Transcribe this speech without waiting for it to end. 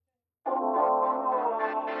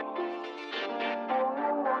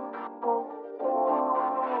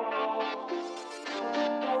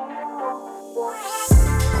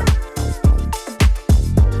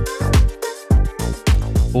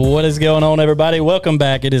What is going on, everybody? Welcome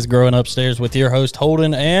back. It is Growing Upstairs with your host,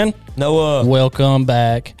 Holden and Noah. Welcome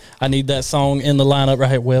back. I need that song in the lineup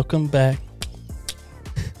right here. Welcome back.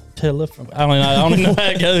 I don't even know how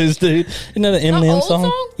it goes, dude. Isn't that an Eminem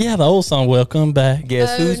song? Yeah, the old song, Welcome Back.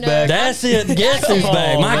 Guess who's back? That's it. Guess who's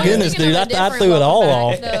back. My goodness, dude. I threw it all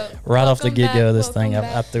off. Right off the get-go of this thing,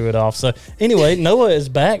 I threw it off. So anyway, Noah is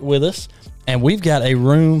back with us, and we've got a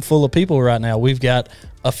room full of people right now. We've got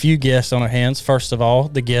a few guests on our hands. First of all,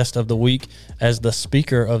 the guest of the week as the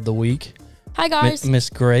speaker of the week. Hi, guys.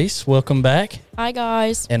 Miss Grace, welcome back. Hi,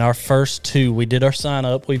 guys. And our first two, we did our sign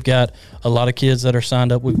up. We've got a lot of kids that are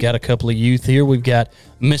signed up. We've got a couple of youth here. We've got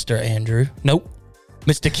Mr. Andrew. Nope.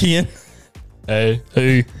 Mr. Ken. Hey.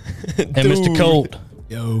 And Mr. Colt.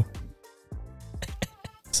 Yo.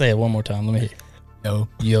 Say it one more time. Let me hear.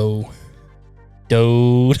 Yo.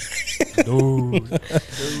 Dude.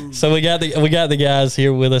 So we got the guys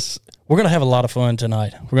here with us. We're gonna have a lot of fun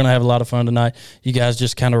tonight. You guys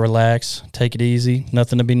just kind of relax, take it easy,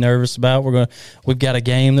 nothing to be nervous about. We've got a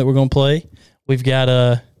game that we're gonna play. We've got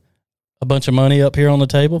a bunch of money up here on the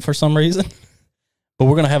table for some reason, but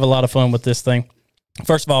we're gonna have a lot of fun with this thing.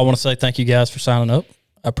 First of all, I want to say thank you guys for signing up.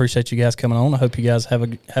 I appreciate you guys coming on. I hope you guys have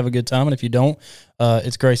a good time, and if you don't,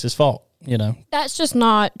 it's Grace's fault. You know, that's just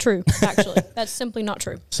not true, actually. That's simply not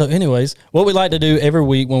true. So anyways, what we like to do every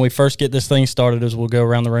week when we first get this thing started is we'll go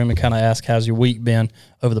around the room and kind of ask, how's your week been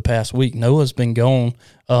over the past week? Noah's been gone.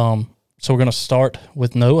 So we're going to start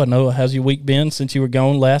with Noah. Noah, how's your week been since you were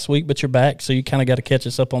gone last week, but you're back, so you kind of got to catch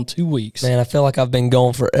us up on 2 weeks. Man, I feel like I've been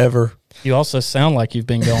gone forever. You also sound like you've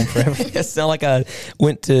been gone forever. I sound like I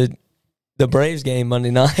went to the Braves game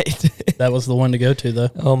Monday night. That was the one to go to, though.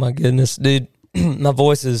 Oh, my goodness. Dude, my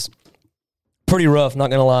voice is pretty rough, not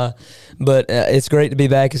gonna lie, but it's great to be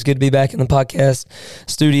back. It's good to be back in the podcast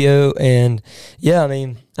studio. And yeah, I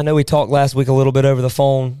mean, I know we talked last week a little bit over the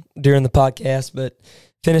phone during the podcast, but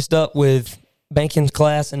finished up with banking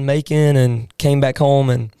class in Macon and came back home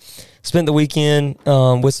and spent the weekend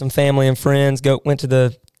with some family and friends. Went to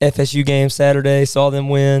the FSU game Saturday, saw them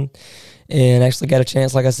win, and actually got a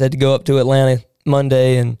chance, like I said, to go up to Atlanta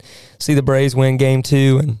Monday and see the Braves win game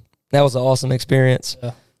 2, and that was an awesome experience.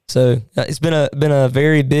 Yeah. So it's been a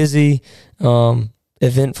very busy,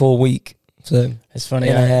 eventful week. So it's funny.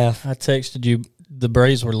 And a half. I texted you. The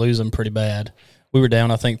Braves were losing pretty bad. We were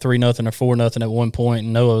down, I think 3-0 or 4-0 at one point,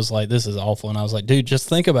 and Noah was like, "This is awful." And I was like, "Dude, just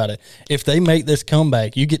think about it. If they make this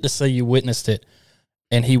comeback, you get to say you witnessed it."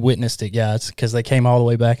 And he witnessed it, guys, because they came all the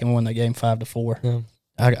way back and won that game 5-4. Yeah.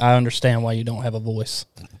 I understand why you don't have a voice.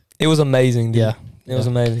 It was amazing, dude. Yeah. It was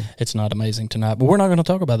amazing. It's not amazing tonight, but we're not going to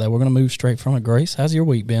talk about that. We're going to move straight from it. Grace, how's your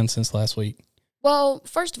week been since last week? Well,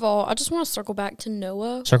 first of all, I just want to circle back to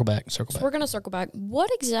Noah. Circle back. So we're going to circle back. What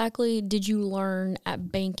exactly did you learn at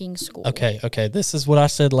banking school? Okay. This is what I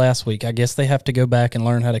said last week. I guess they have to go back and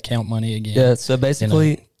learn how to count money again. Yeah, so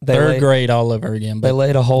basically, third grade all over again. They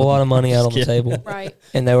laid a whole lot of money out on the table. Right.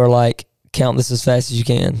 And they were like, count this as fast as you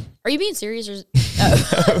can. Are you being serious? Or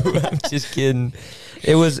I'm just kidding.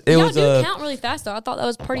 It was count really fast, though. I thought that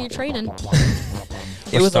was part of your training.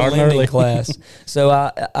 It was a lending class. So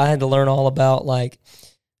I had to learn all about, like,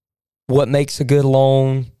 what makes a good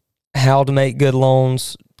loan, how to make good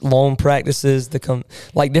loans, loan practices,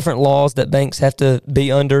 like different laws that banks have to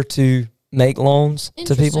be under to make loans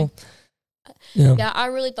to people. Yeah, I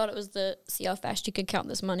really thought it was see how fast you could count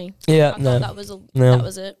this money. Yeah, I thought that was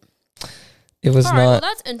it. It was all not. Right, well,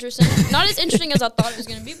 that's interesting. Not as interesting as I thought it was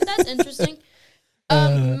going to be, but that's interesting.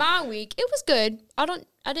 My week, it was good. I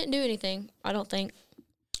didn't do anything, I don't think.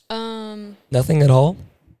 Nothing at all?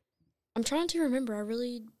 I'm trying to remember. I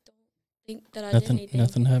really don't think that I did anything.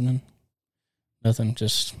 Nothing happening? Nothing,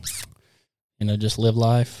 just live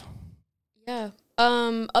life? Yeah.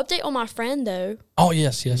 Update on my friend, though. Oh,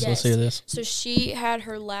 yes. Let's hear this. So she had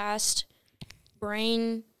her last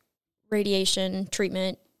brain radiation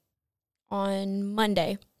treatment on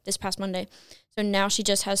this past Monday. So now she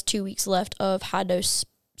just has 2 weeks left of high-dose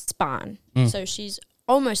spine. So she's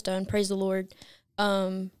almost done, praise the Lord.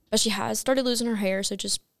 But she has started losing her hair, so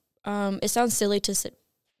just it sounds silly to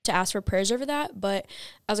ask for prayers over that, but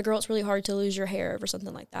as a girl, it's really hard to lose your hair over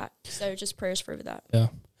something like that. So just prayers for that.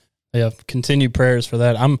 Yeah, continued prayers for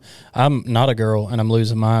that. I'm not a girl, and I'm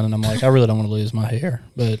losing mine, and I'm like, I really don't want to lose my hair,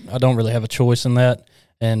 but I don't really have a choice in that,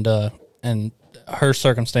 and her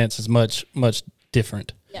circumstance is much, much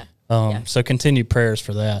different. Yeah. So continued prayers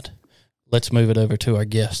for that. Let's move it over to our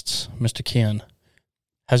guests. Mr. Ken,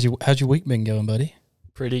 how's your week been going, buddy?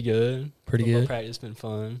 Pretty good. Football Practice been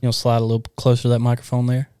fun. You know, slide a little closer to that microphone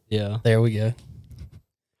there. Yeah. There we go.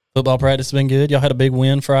 Football practice has been good. Y'all had a big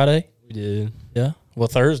win Friday? We did. Yeah? Well,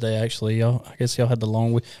 Thursday actually. Y'all, I guess y'all had the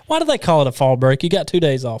long week. Why do they call it a fall break? You got 2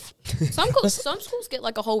 days off. Some schools get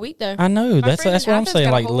like a whole week though. I know. That's friend what in I'm Athens saying.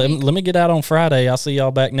 got a Like, whole let week. me get out on Friday. I'll see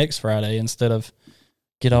y'all back next Friday instead of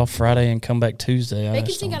get off Friday and come back Tuesday. I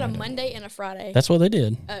just Vacancy don't got a wanna do it. Monday and a Friday. That's what they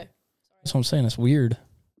did. Oh. That's what I'm saying. It's weird.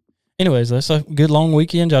 Anyways, that's a good long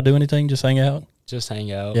weekend. Y'all do anything? Just hang out? Just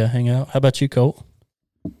hang out. Yeah, hang out. How about you, Colt?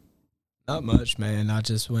 Not much, man. I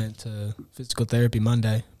just went to physical therapy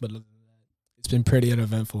Monday, but it's been pretty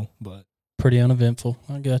uneventful. But Pretty uneventful.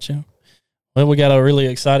 I got you. Well, we got a really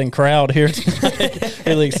exciting crowd here tonight.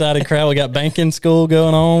 Really exciting crowd. We got banking school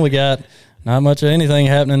going on. We got not much of anything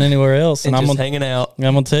happening anywhere else. And I'm just gonna, hanging out.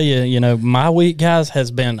 I'm gonna tell you, my week, guys,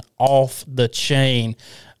 has been off the chain.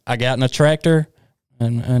 I got in a tractor,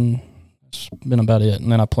 and it's been about it.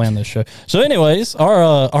 And then I planned this show. So, anyways,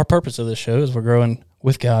 our purpose of this show is we're growing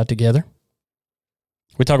with God together.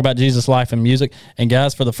 We talk about Jesus' life and music. And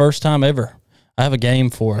guys, for the first time ever, I have a game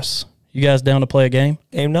for us. You guys down to play a game?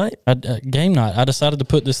 Game night? Game night. I decided to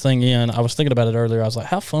put this thing in. I was thinking about it earlier. I was like,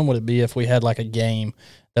 how fun would it be if we had like a game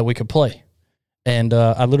that we could play? And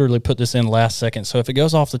I literally put this in last second. So if it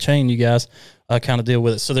goes off the chain, you guys kind of deal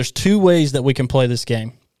with it. So there's 2 ways that we can play this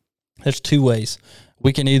game. There's 2 ways.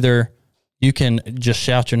 We can you can just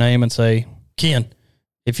shout your name and say, Ken,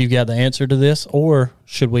 if you've got the answer to this, or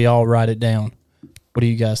should we all write it down? What do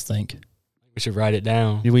you guys think? We should write it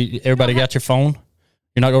down. Everybody got your phone?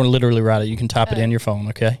 You're not going to literally write it. You can type it in your phone,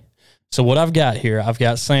 okay? So what I've got here, I've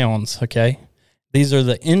got sounds, okay? These are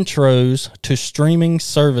the intros to streaming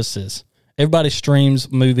services. Everybody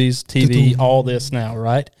streams movies, TV, all this now,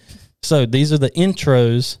 right? So these are the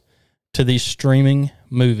intros to these streaming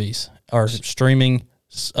movies or streaming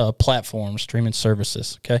platforms, streaming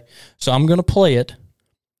services, okay? So I'm going to play it,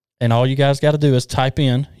 and all you guys got to do is type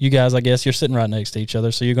in. You guys, I guess, you're sitting right next to each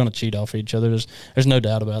other, so you're going to cheat off each other. There's no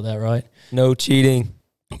doubt about that, right? No cheating.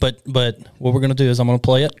 But what we're going to do is I'm going to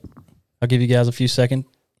play it. I'll give you guys a few seconds.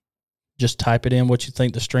 Just type it in what you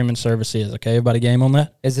think the streaming service is, okay? Everybody game on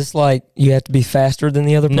that? Is this like you have to be faster than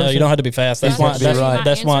the other person? No, you don't have to be fast. That's You why have to be right.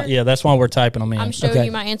 that's why Answer? that's why we're typing them in. I'm showing Okay.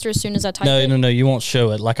 you my answer as soon as I type No, it. no, you won't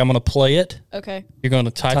show it. Like I'm going to play it. Okay. You're going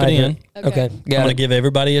to type Type it in. it. Okay. I'm Got going to it. give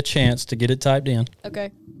everybody a chance to get it typed in, Okay.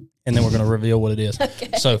 and then we're going to reveal what it is.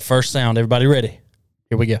 Okay. So first sound, everybody ready?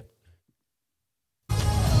 Here we go.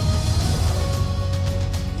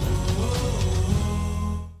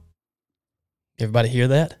 Everybody hear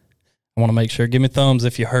that? I want to make sure. Give me thumbs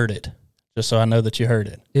if you heard it, just so I know that you heard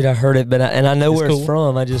it. Dude, I heard it, but I know It's where cool. it's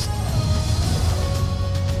from. I just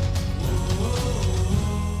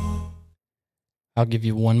I'll give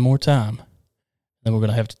you one more time. Then we're going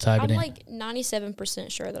to have to type I'm it in. like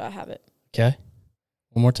 97% sure that I have it. Okay?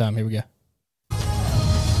 One more time. Here we go.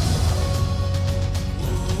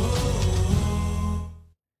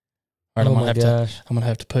 All right, oh I'm my going gosh. to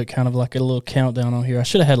have to put kind of like a little countdown on here. I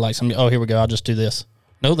should have had like some. Oh, here we go. I'll just do this.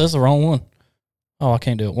 No, that's the wrong one. Oh, I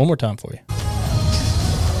can't do it. One more time for you.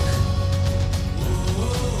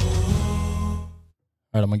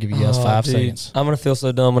 All right, I'm going to give you guys Oh, 5 dude. seconds. I'm gonna feel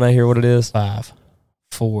so dumb when I hear what it is. 5,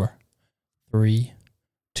 4, 3,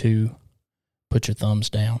 2. Put your thumbs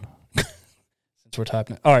down. Since we're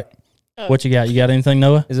typing it. All right. Oh. What you got? You got anything,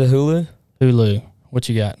 Noah? Is it Hulu? Hulu. What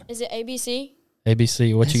you got? Is it ABC?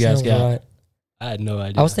 ABC. What That you guys sounds got? right. I had no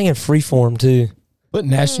idea. I was thinking Freeform too. but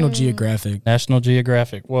National Hmm. Geographic. National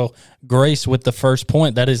Geographic. Well, Grace with the first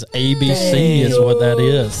point. That is ABC Dang. is what that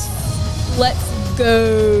is. Let's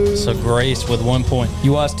go. So Grace with 1 point.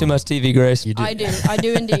 You watch too much TV, Grace. You do. I do. I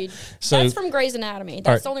do indeed. So That's from Grey's Anatomy. That's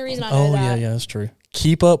Alright. the only reason I know oh that. yeah, that's true.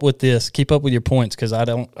 Keep up with this. Keep up with your points because I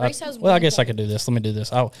don't. Grace has well, I 1 guess I point. could do this. Let me do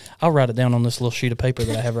this. I'll write it down on this little sheet of paper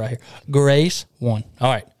that I have right here. Grace 1. All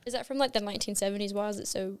right. Is that from like the 1970s? Why is it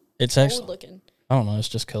so It's old actually. looking? I don't know. It's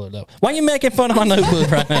just colored up. Why are you making fun of my notebook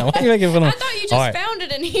right now? Why are you making fun of? I thought you just All right. found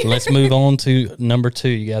it in here. Let's move on to number 2.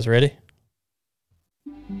 You guys ready?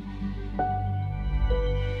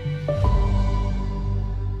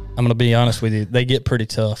 I'm gonna be honest with you. They get pretty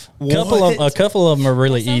tough. A couple of them are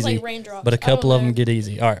really That sounds easy, like raindrops. but a I don't couple of them know. get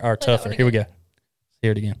easy. All right, are Play that tougher. one Here we go.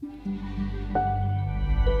 Hear it again.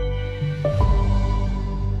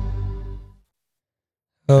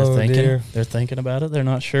 Oh They're thinking. dear. They're thinking about it. They're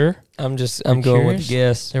not sure. I'm You're going with the curious?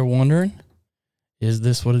 guess. They're wondering, is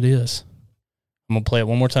this what it is? I'm gonna play it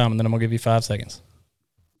one more time, and then I'm gonna give you 5 seconds.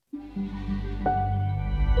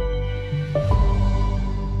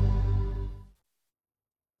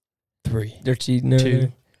 Three, They're cheating.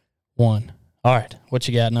 2, 1. All right, what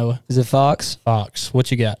you got, Noah? Is it Fox? Fox.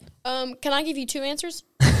 What you got? Can I give you 2 answers?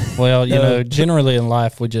 Well, you No. know, generally in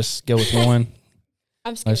life we just go with one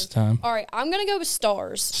I'm scared. most of the time. All right, I'm gonna go with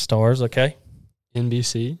Stars. Stars, okay.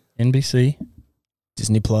 NBC. NBC.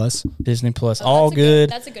 Disney Plus. Disney Plus. Oh, All that's a good,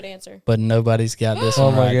 That's a good answer. but nobody's got this Oh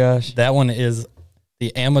one my right. gosh. That one is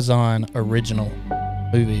the Amazon original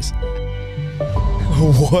movies.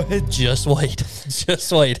 What? Just wait.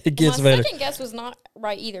 Just wait. It gets My better. second guess was not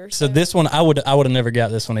right either. So this one, I would have never got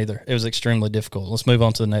this one either. It was extremely difficult. Let's move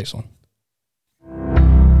on to the next one.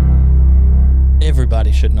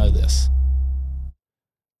 Everybody should know this.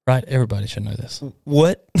 Right? Everybody should know this.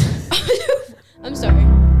 What? I'm sorry.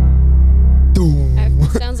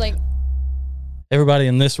 Sounds like. Everybody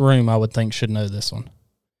in this room, I would think, should know this one.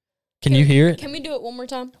 Can you hear it? Can we do it one more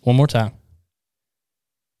time? One more time.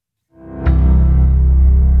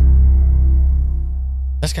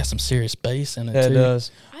 That's got some serious bass in it, Yeah, it too.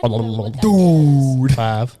 does. I don't know what that is.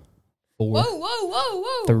 5, 4, Whoa, whoa, whoa,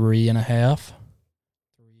 whoa. 3.5,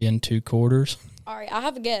 3 2/4. All right, I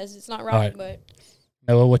have a guess. It's not All right, right. but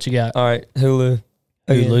Noah, what you got? All right, Hulu.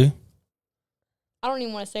 Again. Hulu, I don't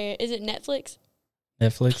even want to say it. Is it Netflix?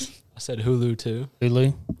 Netflix, I said Hulu too.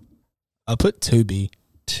 Hulu, I put Tubi.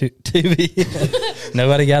 TV.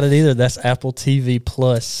 Nobody got it either. That's Apple TV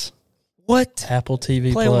Plus. What? Apple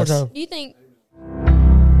TV Play it one more Plus. time. Do you think?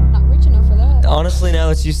 Not rich enough for that. Honestly, now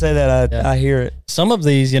that you say that, Yeah. I hear it. Some of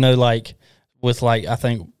these, like with I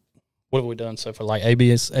think, what have we done so far? Like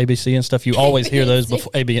ABC and stuff. You always hear those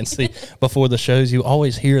before ABC before the shows. You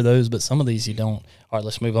always hear those, but some of these you don't. All right,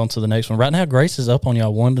 let's move on to the next one. Right now, Grace is up on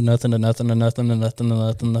y'all 1-0 to nothing to nothing to nothing to nothing to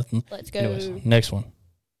nothing nothing. Let's go. Anyways, next one.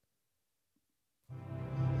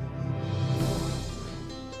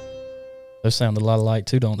 Those sound a lot alike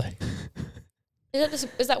too, don't they?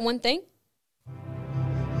 Is that one thing?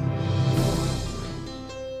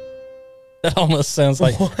 That almost sounds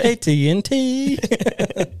like AT&T.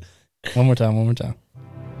 One more time.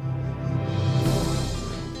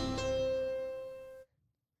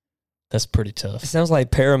 That's pretty It tough. sounds like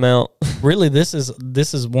Paramount. Really, this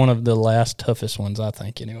is one of the last toughest ones, I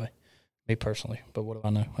think, anyway. Me personally. But what do I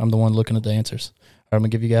know? I'm the one looking at the answers. All right, I'm going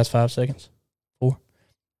to give you guys 5 seconds. 4,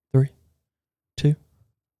 3, 2,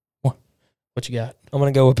 1. What you got? I'm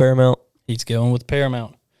gonna go with Paramount. He's going with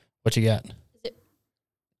Paramount. What you got?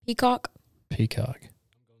 Peacock. Peacock.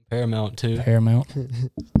 Paramount too. Paramount.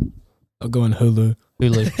 I'll go on Hulu.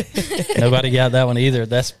 Hulu. Nobody got that one either.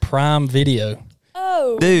 That's Prime Video.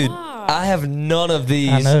 Oh, Dude, wow. I have none of these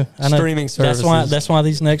I know. streaming services. That's why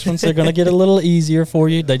these next ones are going to get a little easier for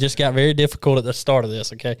you. They just got very difficult at the start of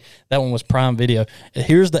this, okay? That one was Prime Video.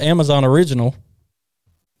 Here's the Amazon original.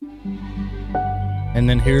 And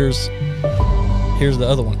then here's the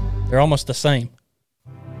other one. They're almost the same.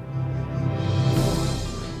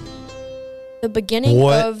 The beginning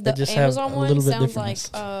What? of the They just have Amazon a one little bit sounds like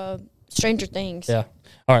different. Stranger Things. Yeah.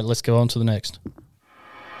 All right, let's go on to the next.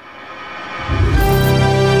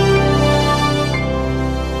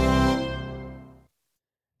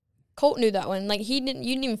 Colt knew that one. Like you didn't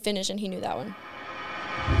even finish, and he knew that one.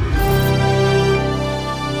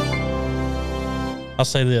 I'll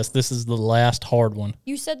say this. This is the last hard one.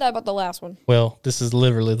 You said that about the last one. Well, this is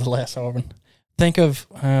literally the last hard one. Think of,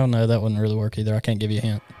 I don't know, that wouldn't really work either. I can't give you a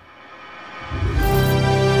hint.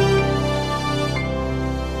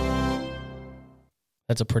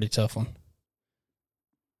 That's a pretty tough one.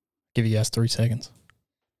 Give you guys 3 seconds.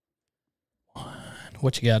 1.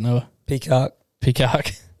 What you got, Noah? Peacock.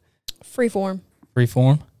 Peacock. Freeform.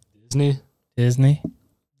 Freeform. Disney. Disney.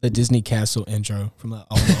 The Disney Castle intro from all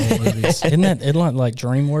the old movies. Isn't that it like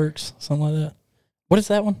DreamWorks? Something like that? What is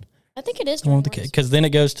that one? I think it is. The one with the DreamWorks. because then it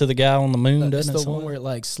goes to the guy on the moon, That's doesn't the it? one where it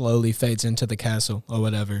like slowly fades into the castle or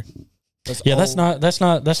whatever. Yeah, that's not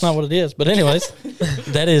what it is. But anyways,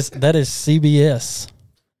 that is CBS.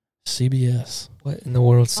 CBS. What in the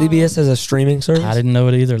world? CBS has a streaming service? I didn't know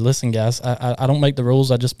it either. Listen, guys, I don't make the rules.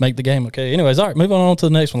 I just make the game. Okay. Anyways, all right, moving on to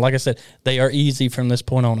the next one. Like I said, they are easy from this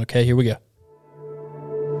point on. Okay, here we go.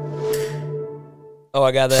 Oh,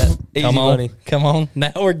 I got that. Easy Come on, money. come on.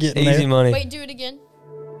 Now we're getting Easy there. money. Wait, do it again.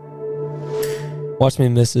 Watch me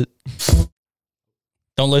miss it.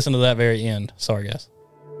 Don't listen to that very end. Sorry, guys.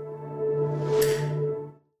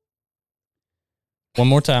 One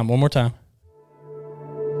more time.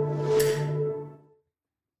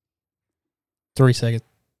 3 seconds.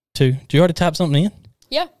 2. Did you already type something in?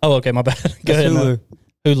 Yeah. Oh, okay, my bad. Go ahead. Hulu.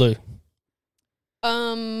 Hulu.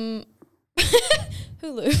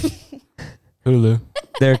 Hulu. Hulu.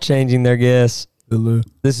 They're changing their guess. Hulu.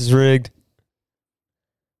 This is rigged.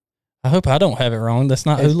 I hope I don't have it wrong. That's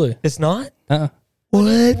not Hulu. It's not? Uh-uh.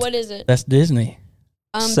 What is it? That's Disney.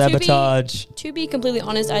 Sabotage. To be completely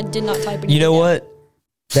honest, I did not type it. You know what?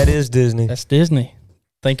 That is Disney. That's Disney.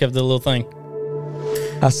 Think of the little thing.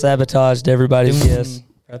 I sabotaged everybody's guess.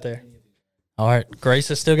 Right there. All right, Grace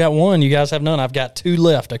has still got one. You guys have none. I've got 2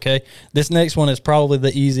 left, okay? This next one is probably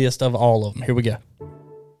the easiest of all of them. Here we go.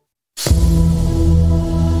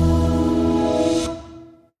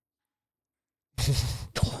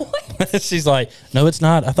 She's like, no, it's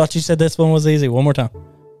not. I thought you said this one was easy. One more time. All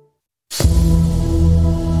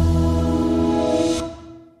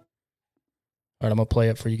right, I'm going to play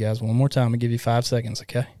it for you guys one more time and give you 5 seconds,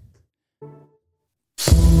 okay?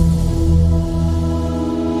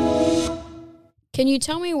 Can you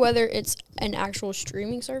tell me whether it's an actual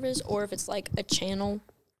streaming service or if it's like a channel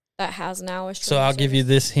that has now a streaming So I'll give you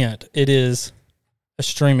this hint. It is a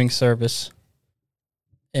streaming service,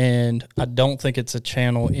 and I don't think it's a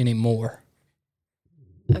channel anymore.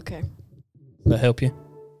 Okay. Does that help you?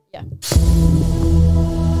 Yeah.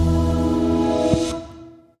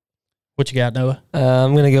 What you got, Noah?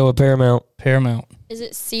 I'm going to go with Paramount. Paramount. Is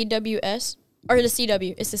it CWS? Or the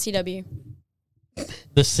CW? It's the CW.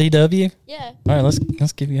 The CW? Yeah. All right,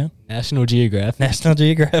 let's give you a National Geographic. National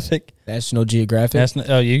Geographic. National Geographic.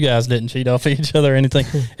 Oh, you guys didn't cheat off each other or anything.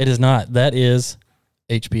 It is not. That is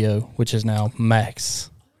HBO, which is now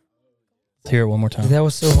Max. Let's hear it one more time. That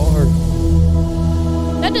was so hard.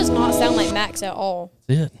 That does not sound like Max at all.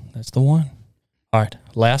 That's it. That's the one. All right,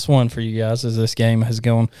 last one for you guys, as this game has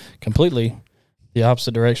gone completely the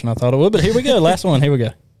opposite direction I thought it would. But here we go. Last one. Here we go.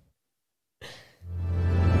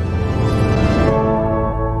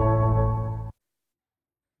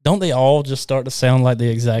 Don't they all just start to sound like the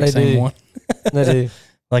exact They same do. one? They do.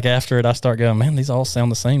 Like after it, I start going, man, these all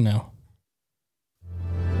sound the same now.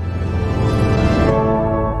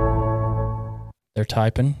 They're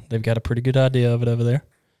typing. They've got a pretty good idea of it over there.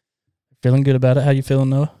 Feeling good about it? How you feeling,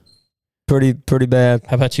 Noah? Pretty bad.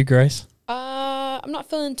 How about you, Grace? I'm not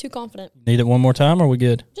feeling too confident. Need it one more time, or are we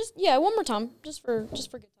good? Just one more time, just for good time's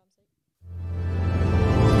sake.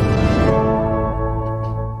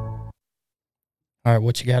 All right,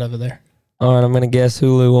 what you got over there? All right, I'm going to guess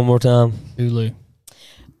Hulu one more time. Hulu.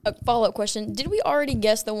 A follow-up question: did we already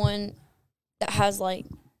guess the one that has like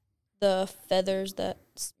the feathers that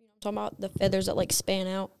I'm talking about? The feathers that like span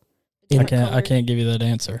out. I can't give you that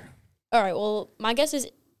answer. All right. Well, my guess is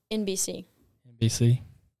NBC. NBC.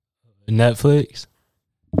 Netflix.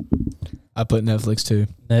 I put Netflix too.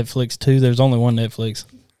 Netflix too. There's only one Netflix.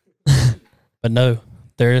 But no,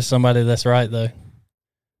 there is somebody that's right though.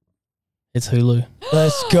 It's Hulu.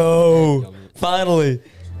 Let's go. Finally.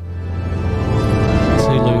 It's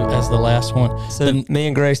Hulu as the last one. So Then- me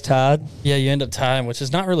and Grace tied. Yeah, you end up tying, which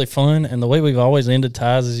is not really fun. And the way we've always ended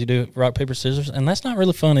ties is you do rock, paper, scissors, and that's not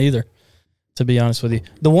really fun either, to be honest with you.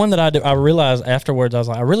 The one that I realized afterwards, I was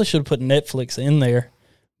like, I really should have put Netflix in there.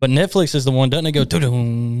 But Netflix is the one, doesn't it go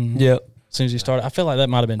doo-doo Yep. as soon as you start? I feel like that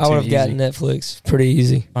might have been I too would have easy. gotten Netflix pretty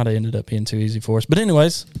easy. Might have ended up being too easy for us. But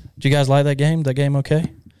anyways, did you guys like that game? That game okay?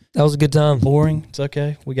 That was a good time. Boring? It's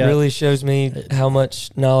okay. We got Really shows me how much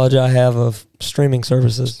knowledge I have of streaming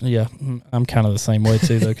services. Yeah, I'm kind of the same way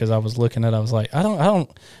too, though, because I was looking at, I was like, I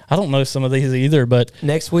don't know some of these either, but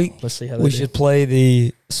Next week, let's see how they we do. should play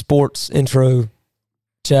the sports intro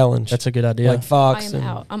challenge. That's a good idea. like I Fox. am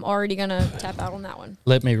out. I'm already gonna tap out on that one.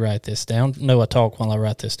 Let me write this down. No, I talk while I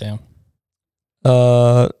write this down.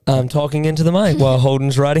 I'm talking into the mic while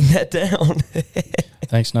Holden's writing that down.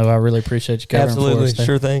 Thanks, Noah. I really appreciate you covering for Absolutely, us there.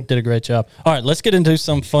 sure thing. Did a great job. All right, let's get into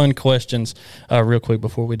some fun questions real quick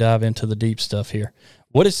before we dive into the deep stuff here.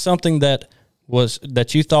 What is something that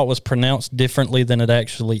you thought was pronounced differently than it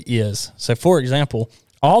actually is? So, for example,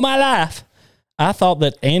 all my life, I thought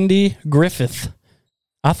that Andy Griffith,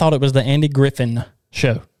 I thought it was the Andy Griffin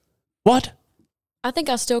show. What? I think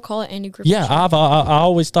I still call it Andy Griffin. Yeah, I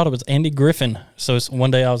always thought it was Andy Griffin. So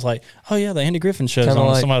one day I was like, oh, yeah, the Andy Griffin show's Kinda on.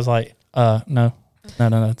 like- Somebody was like, no,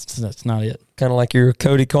 that's not it. Kind of like your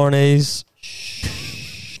Cody Carnes.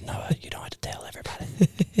 Shh, no, you don't have to tell everybody.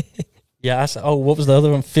 Yeah, I said, oh, what was the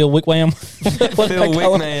other one? Phil Wickwam? What did I Phil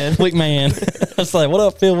call him? Wickman. Wickman. I was like, what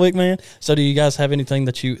up, Phil Wickman? So do you guys have anything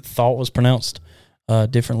that you thought was pronounced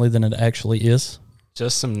differently than it actually is?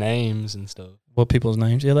 Just some names and stuff. What people's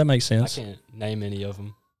names? Yeah, that makes I sense. can't name any of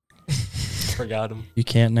them. Forgot them. You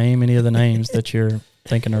can't name any of the names that you're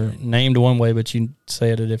thinking are named one way, but you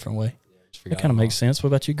say it a different way. That kind of makes sense. What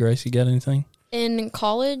about you, Grace? You got anything? In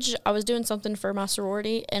college, I was doing something for my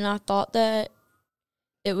sorority, and I thought that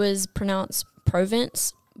it was pronounced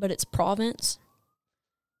Provence, but it's Province.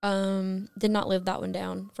 Did not live that one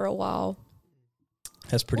down for a while.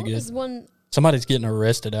 That's pretty What good. was one? Somebody's getting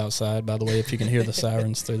arrested outside, by the way, if you can hear the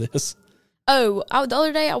sirens through this. Oh, the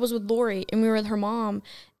other day I was with Lori and we were with her mom,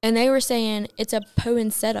 and they were saying it's a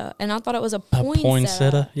poinsettia, and I thought it was a poinsettia.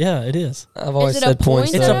 Poinsettia? Yeah, it is. I've always it a said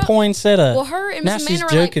poinsettia? It's poinsettia. a poinsettia. Well, her and Now Miss she's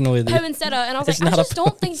Amanda were joking like, with you. poinsettia, and I was It's like, I not a just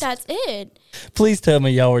don't think that's it. Please tell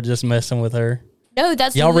me y'all were just messing with her. No,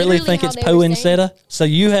 that's Y'all really literally think how it's they were saying. poinsettia? So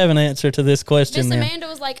you have an answer to this question Miss then. Amanda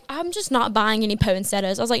was like, I'm just not buying any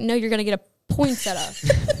poinsettias. I was like, no, you're gonna get a poinsettia.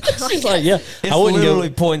 She's like, yeah, It's I wouldn't literally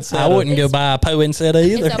go. poinsettia. I wouldn't go buy a poinsettia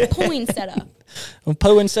either. It's a poinsettia.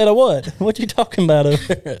 Poinsettia what? What you talking about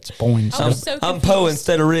over there? It's I poinsettia. was so I'm confused. Poe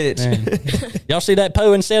instead of Rich. Man. Y'all see that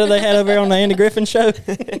poinsettia they had over there on the Andy Griffin show?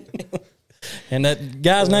 And that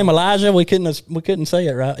guy's name Elijah, we couldn't say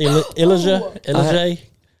it right. Elijah.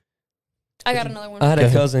 I got another one. I had Go a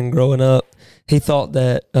ahead. cousin growing up. He thought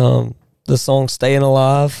that the song "Staying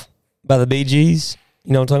Alive" by the Bee Gees,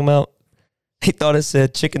 you know what I'm talking about? He thought it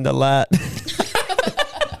said "Chicken Delight."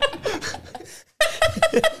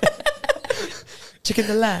 Chicken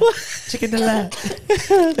Delight. Chicken Delight.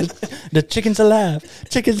 The chicken's alive.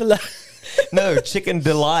 Chicken's alive. No, Chicken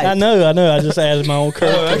Delight. I know. I just added my own Oh,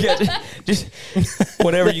 character. okay. Just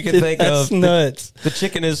whatever you can think That's of. nuts. The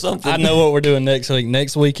chicken is something. I know what we're doing next week.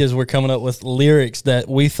 Next week is we're coming up with lyrics that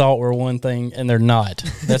we thought were one thing and they're not.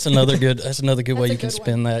 That's another good. That's another good way That's a you can good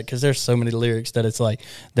spin that because there's so many lyrics that it's like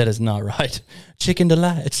that is not right. Chicken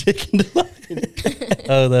delight. Chicken delight.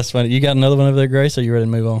 Oh, that's funny. You got another one over there, Grace? Or you ready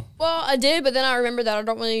to move on? Well, I did, but then I remember that I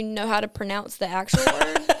don't really know how to pronounce the actual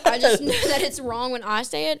word. I just know that it's wrong when I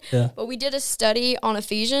say it. Yeah. But we did a study on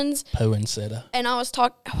Ephesians, Poinsettia. and I was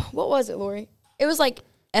talking. What was it, Lori? It was like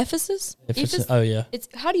Ephesus. Ephesus. Oh yeah. It's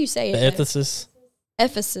how do you say it? The Ephesus.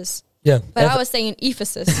 Ephesus. Yeah, But I was saying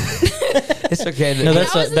Ephesus. it's okay. No, And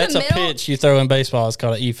that's I was in that's the a middle- pitch you throw in baseball. It's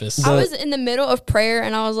called an ephus. I was in the middle of prayer,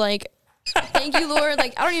 and I was like, "Thank you, Lord."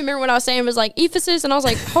 Like I don't even remember what I was saying. It was like Ephesus, and I was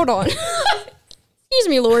like, "Hold on, excuse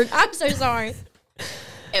me, Lord. I'm so sorry."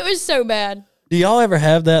 It was so bad. Do y'all ever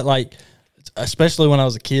have that, like, especially when I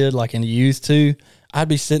was a kid, like in youth too? I'd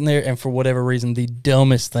be sitting there, and for whatever reason, the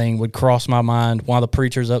dumbest thing would cross my mind while the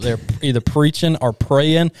preacher's up there either preaching or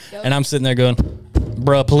praying, Yep. and I'm sitting there going,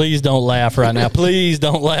 "Bruh, please don't laugh right now. Please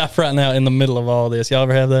don't laugh right now in the middle of all this." Y'all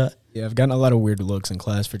ever have that? Yeah, I've gotten a lot of weird looks in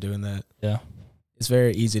class for doing that. Yeah. It's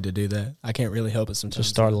very easy to do that. I can't really help it sometimes. Just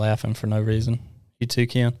start laughing for no reason. You too,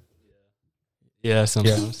 Ken? Yeah,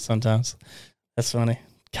 sometimes. Sometimes. That's funny.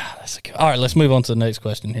 God, that's a good. All right, let's move on to the next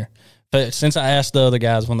question here. But since I asked the other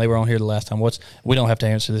guys when they were on here the last time, we don't have to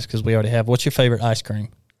answer this because we already have. What's your favorite ice cream?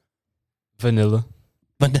 Vanilla.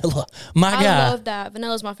 Vanilla. My I guy. love that.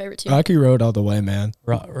 Vanilla's my favorite too. Rocky Road all the way, man.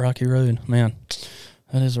 Rocky Road, man.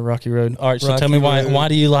 That is a rocky road. All right, so Rocky tell me why. Road. Why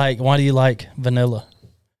do you like vanilla?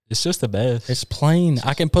 It's just the best. It's plain.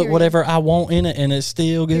 I can put Period. whatever I want in it, and it's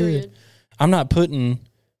still good. Period. I'm not putting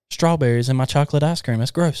strawberries in my chocolate ice cream.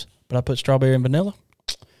 That's gross. But I put strawberry and vanilla.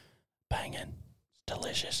 Banging.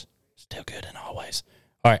 Delicious. Still good in all ways.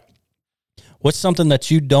 All right. What's something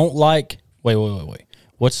that you don't like? Wait.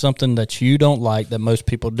 What's something that you don't like that most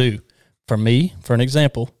people do? For me, for an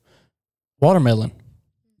example, watermelon.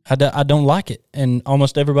 I don't like it, and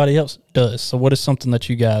almost everybody else does. So what is something that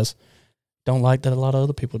you guys don't like that a lot of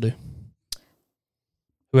other people do?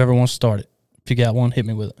 Whoever wants to start it. If you got one, hit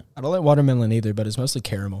me with it. I don't like watermelon either, but it's mostly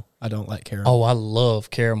caramel. I don't like caramel. Oh, I love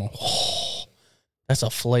caramel. That's a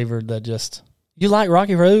flavor that just... You like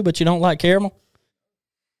Rocky Road, but you don't like caramel?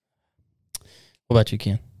 What about you,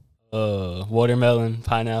 Ken? Watermelon,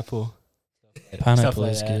 pineapple. Pineapple Stuff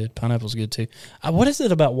like is that. good. Pineapple's good, too. What is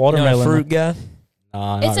it about You know, watermelon? fruit guy.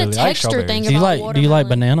 Nah, It's not a really. I like texture strawberries. thing. Do you about like watermelon.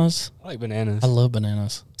 bananas? I like bananas. I love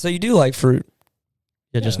bananas. So you do like fruit?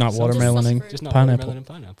 Yeah, just Yeah, not so- watermelon Just and fruit. Just not pineapple. watermelon and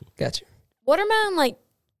pineapple. Gotcha. Watermelon like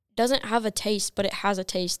doesn't have a taste, but it has a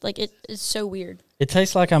taste. Like it's so weird. It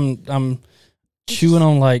tastes like I'm chewing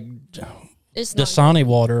on like It's not. Dasani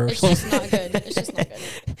water or It's something. just not good. It's just not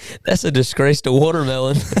good. That's a disgrace to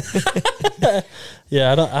watermelon.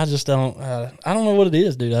 Yeah, I just don't. I don't know what it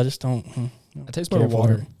is, dude. I just don't. I taste more Careful.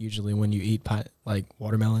 water usually when you eat like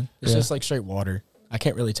watermelon. It's Yeah. just like straight water. I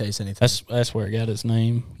can't really taste anything. That's where it got its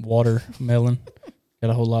name. Watermelon. Got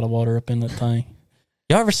a whole lot of water up in that thing.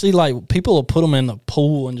 Y'all ever see like people will put them in the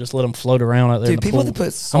pool and just let them float around out there Dude, in the people pool? that put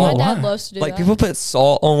I'm salt, like, My why? dad loves to do like that. people put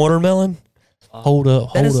salt on watermelon. Hold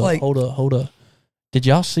up, That is hold like- up. Did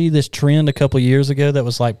y'all see this trend a couple years ago that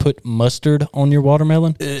was like put mustard on your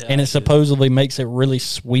watermelon and it supposedly makes it really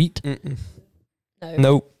sweet? Mm-mm. no.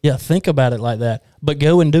 Nope. Yeah, think about it like that. But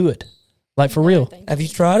go and do it. Like for No, real. thank Have you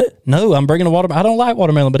tried it? No, I'm bringing a watermelon. I don't like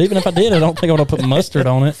watermelon, but even if I did, I don't think I'm going to put mustard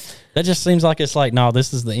on it. That just seems like it's like, no,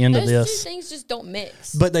 this is the end of Those two this. things just don't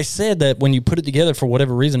mix. But they said that when you put it together for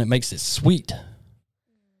whatever reason, it makes it sweet.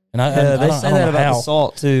 And I they don't, say I don't that know about how. the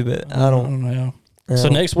salt too, but I don't. know. I So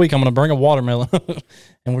don't- next week I'm going to bring a watermelon,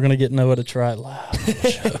 and we're going to get Noah to try it live on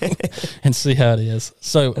the show and see how it is.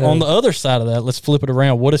 So on the other side of that, let's flip it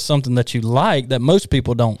around. What is something that you like that most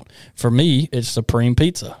people don't? For me, it's Supreme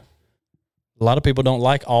Pizza. A lot of people don't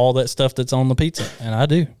like all that stuff that's on the pizza, and I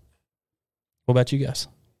do. What about you guys?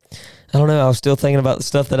 I don't know. I was still thinking about the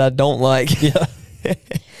stuff that I don't like. Yeah.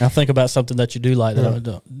 Now think about something that you do like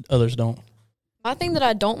that others don't. My thing that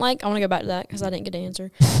I don't like, I want to go back to that because I didn't get to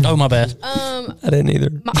answer. Oh, my bad. I didn't either.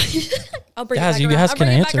 I'll bring Guys, it you back around. guys I'll can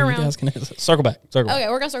bring it back answer. You around. guys can answer. Circle back. Okay,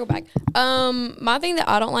 we're gonna circle back. My thing that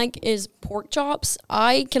I don't like is pork chops.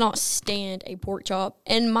 I cannot stand a pork chop,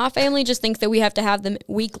 and my family just thinks that we have to have them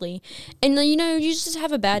weekly. And you know, you just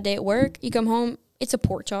have a bad day at work. You come home, it's a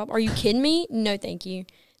pork chop. Are you kidding me? No, thank you.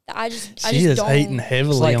 I just She is don't. hating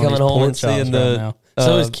heavily like on coming these home pork and chops seeing right the, now.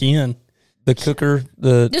 So is uh, Ken. The cooker,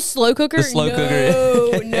 the Slow cooker. The slow no,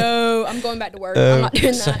 cooker. no, I'm going back to work. I'm not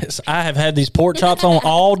doing So, that. so I have had these pork chops on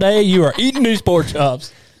all day. You are eating these pork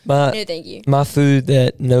chops. my No, thank you. my food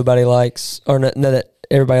that nobody likes, or no, that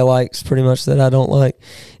everybody likes, pretty much that I don't like,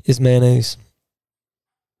 is mayonnaise.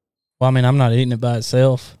 Well, I mean, I'm not eating it by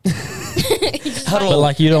itself. I don't But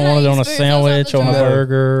like, you don't You're want it not on a eating spoons off sandwich, the on a jar.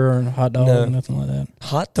 burger, or a hot dog, No. or nothing like that.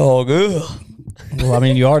 Hot dog. Ugh. Well, I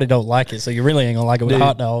mean, you already don't like it, so you really ain't gonna like it with a Dude.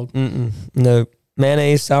 hot dog. No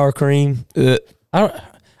mayonnaise, sour cream. Ugh.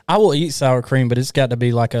 I will eat sour cream, but it's got to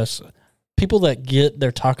be like people that get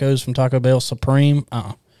their tacos from Taco Bell Supreme.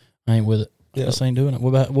 I ain't with it. Yeah. Just ain't doing it.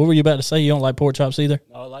 What were you about to say? You don't like pork chops either?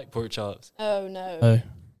 No, I like pork chops. Oh no. Oh, I just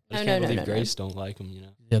No, can't no, believe no, no. Grace don't like them. You know.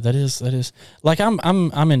 yeah, that is. Like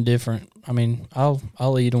I'm indifferent. I mean, I'll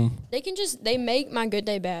eat them. They make my good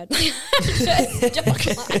day bad. Just don't like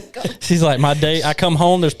 'em. She's like, my day. I come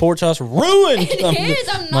home, there's pork chops ruined. It is.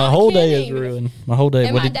 I'm not My whole day is kidding. ruined. My whole day.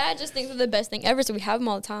 And What my did- dad just thinks they're the best thing ever, so we have them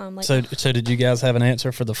all the time. Like, So did you guys have an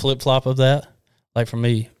answer for the flip flop of that? Like for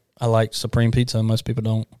me, I like Supreme Pizza, and most people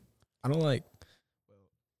don't. I don't like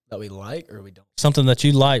that we like or we don't. Something that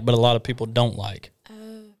you like, but a lot of people don't like.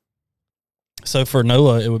 oh, So for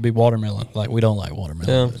Noah, it would be watermelon. Like we don't like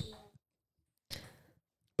watermelon. Yeah.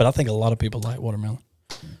 But I think a lot of people like watermelon.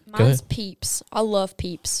 Go mine's ahead. Peeps. I love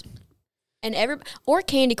Peeps. And or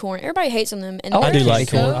candy corn. Everybody hates on them. And I I do they're like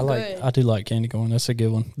so corn. good. I do like candy corn. That's a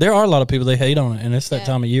good one. There are a lot of people that hate on it, and it's that Yeah.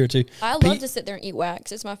 time of year too. I love Pete- to sit there and eat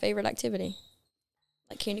wax. It's my favorite activity.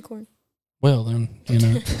 Like candy corn. Well, then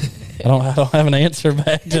I don't have an answer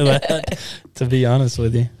back to that. To be honest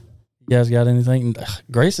with you, you guys got anything?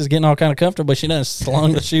 Grace is getting all kind of comfortable. She done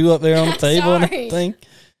slung the shoe up there on the table and Sorry. everything.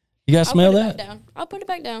 You guys smell I'll put it that? back down. I'll put it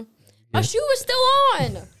back down. My Yeah. shoe was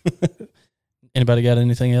still on. Anybody got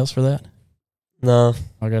anything else for that? No.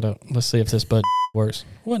 Let's see if this button works.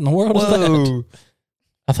 What in the world is that? Whoa.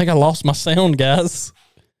 I think I lost my sound, guys.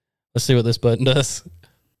 Let's see what this button does.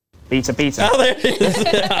 Pizza, pizza. Oh, there it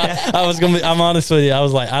is. I'm honest with you. I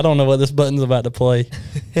was like, I don't know what this button's about to play.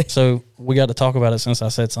 So we got to talk about it since I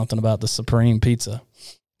said something about the Supreme Pizza.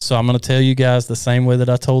 So I'm going to tell you guys the same way that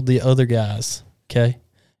I told the other guys. Okay.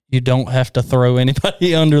 You don't have to throw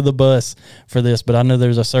anybody under the bus for this, but I know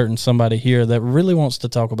there's a certain somebody here that really wants to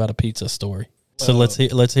talk about a pizza story. So let's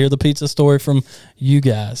hear the pizza story from you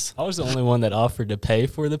guys. I was the only one that offered to pay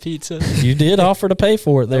for the pizza. You did offer to pay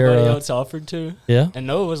for it there. Nobody else offered to. Yeah. And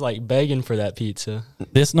Noah was like begging for that pizza.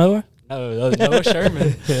 This Noah? No, Noah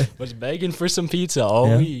Sherman was begging for some pizza all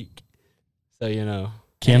Yeah. week. So, you know.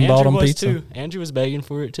 Ken And bought Andrew him was pizza. Too. Andrew was begging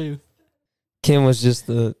for it too. Kim was just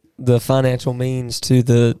the financial means to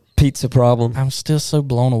the pizza problem. I'm still so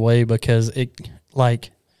blown away because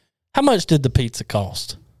how much did the pizza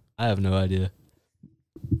cost? I have no idea.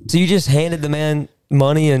 So you just handed the man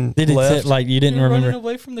money and Did it left? say, like you didn't You're running remember?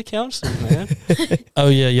 away from the counselor, man. Oh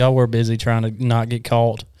yeah, y'all were busy trying to not get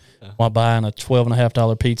caught Yeah. while buying a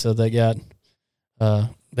 $12.50 pizza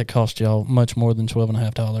that cost y'all much more than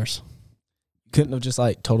 $12.50. Couldn't have just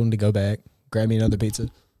like told him to go back, grab me another pizza. I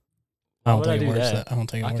Why don't would I think it do works. that? I don't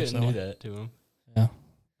think it I works couldn't that do way. that to him. Yeah.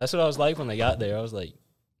 That's what I was like when they got there. I was like,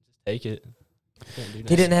 just take it. Couldn't do He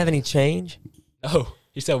nothing. didn't have any change. No.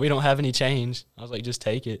 He said, we don't have any change. I was like, just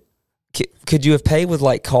take it. Could you have paid with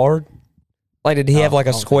like card? Like, did he No, have like I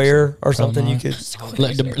a don't think square so. or something you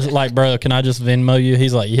Probably could? Like, bro, can I just Venmo you?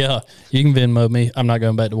 He's like, yeah, you can Venmo me. I'm not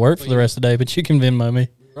going back to work for the rest of the day, but you can Venmo me.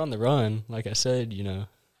 We're on the run. Like I said, you know.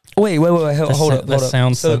 Wait, hold up. That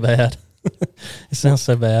sounds so bad. It sounds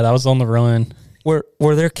so bad. I was on the run. Were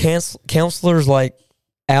there counselors like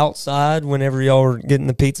outside whenever y'all were getting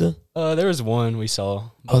the pizza? There was one we saw.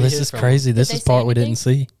 Oh, We this hid is from crazy. This they is say part we anything? didn't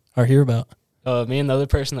see or hear about. Me and the other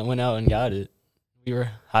person that went out and got it. We were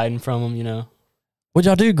hiding from them, you know. What'd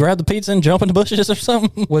y'all do? Grab the pizza and jump in the bushes or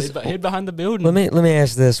something? Hid behind the building. Let me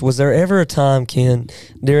ask this: was there ever a time, Ken,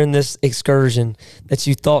 during this excursion that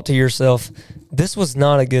you thought to yourself, "This was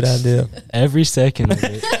not a good idea"? Every second of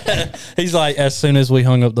it. He's like, as soon as we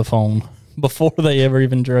hung up the phone, before they ever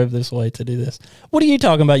even drove this way to do this. What are you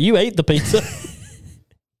talking about? You ate the pizza.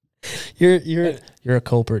 You're a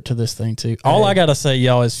culprit to this thing too. All I gotta say,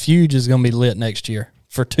 y'all, is Fuge is gonna be lit next year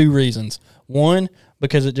for 2 reasons. 1,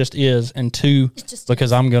 because it just is, and 2,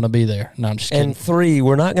 because I'm gonna be there. No, I'm just kidding. And 3,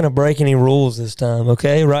 we're not going to break any rules this time,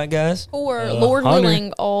 okay? Right, guys? Or Lord Hunter-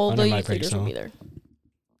 willing, all Hunter the might youth break leaders will some. be there.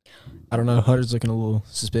 I don't know. Hunter's looking a little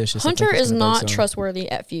suspicious. I think Hunter he's is gonna break not some.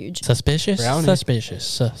 trustworthy at Fuge. Suspicious? Brownie. Suspicious.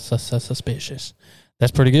 Suspicious.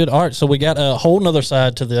 That's pretty good. All right, so we got a whole nother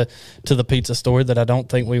side to the pizza story that I don't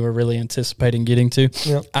think we were really anticipating getting to.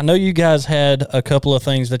 Yep. I know you guys had a couple of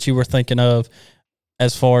things that you were thinking of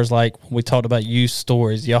as far as like we talked about youth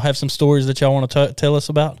stories. Y'all have some stories that y'all want to tell us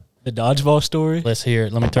about? The dodgeball story. Let's hear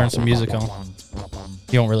it. Let me turn some music on.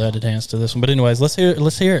 You don't really have to dance to this one, but anyways, let's hear it.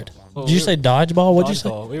 Let's hear it. Well, Did you say dodgeball? What'd you say?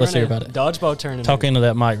 Dodgeball. We Let's were hear in a about it. Dodgeball tournament. Talk into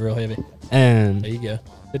that mic real heavy. And There you go.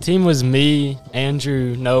 the team was me,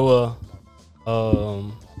 Andrew, Noah,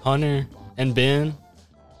 Hunter, and Ben.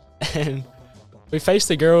 And we faced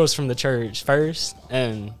the girls from the church first,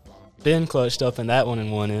 and Ben clutched up in that one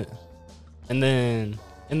and won it. And then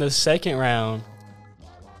in the second round,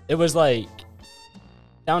 it was like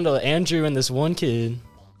down to Andrew and this one kid,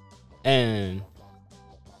 and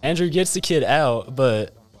Andrew gets the kid out,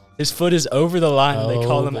 but his foot is over the line and they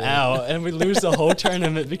call him boy. out, and we lose the whole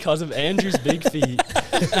tournament because of Andrew's big feet.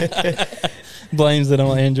 Blames it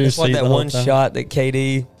on Andrew's It's like feet that the whole one time. shot that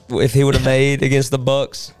KD, if he would have made against the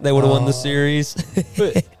Bucks, they would have won the series.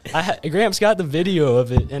 But Gramps got the video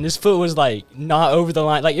of it, and his foot was like not over the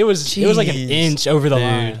line. Like it was like an Jeez. inch over the Dude,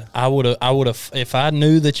 line. I would have, if I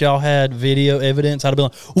knew that y'all had video evidence, I'd have been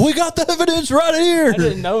like, we got the evidence right here. I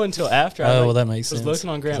didn't know until after. I Oh, well, that makes was sense. looking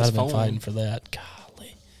on 'Cause Gramps' I'd have been phone. fighting for that.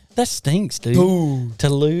 Golly. That stinks, dude. To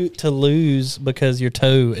lose because your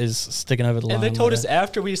toe is sticking over the line. And they told like us that.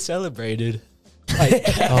 after we celebrated. Like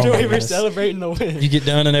after my we were goodness. celebrating the win. You get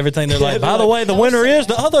done and everything. They're like, they're by the like, way, the winner is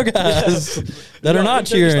the other guys that are not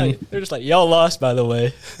They're just cheering. like- They're just like, y'all lost, by the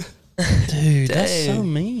way. Dude, that's so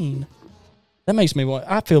Dang. mean. That makes me want.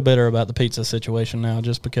 I feel better about the pizza situation now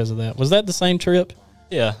just because of that. Was that the same trip?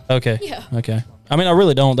 Yeah. Okay. Yeah. Okay. I mean, I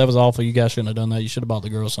really don't. That was awful. You guys shouldn't have done that. You should have bought the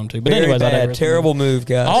girls some too. But Very anyways, I bad, digress. terrible move,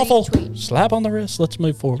 guys. Awful. Tweet. Slap on the wrist. Let's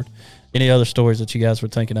move forward. Any other stories that you guys were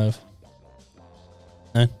thinking of?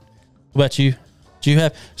 None? What about you? Do you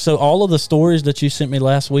have so all of the stories that you sent me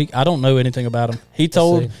last week? I don't know anything about them. He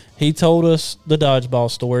told us the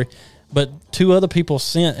dodgeball story, but 2 other people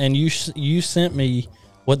sent, and you sent me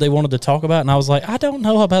what they wanted to talk about, and I was like, I don't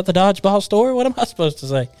know about the dodgeball story. What am I supposed to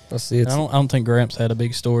say? Let's see. I don't think Gramps had a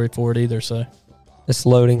big story for it either. So It's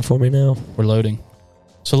loading for me now. we're loading.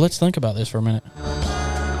 So let's think about this for a minute.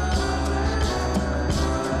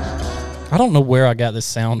 I don't know where I got this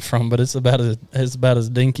sound from, but it's about as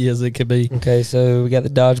dinky as it could be. Okay, so we got the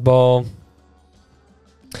dodgeball.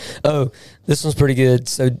 Oh, this one's pretty good.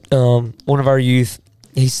 So one of our youth,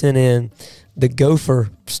 he sent in the gopher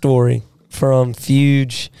story from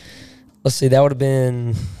Fuge. Let's see, that would have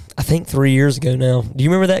been, I think, 3 years ago now. Do you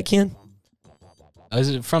remember that, Ken? Is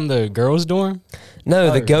it from the girls' dorm?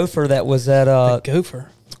 No, the Oh. gopher that was at The gopher.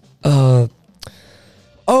 uh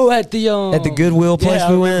Oh, at the Goodwill place yeah,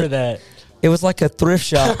 we I remember went. that. It was like a thrift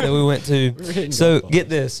shop that we went to. We were hitting So golf balls. get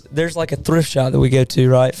this. There's like a thrift shop that we go to,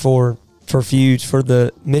 right, for Fuge, for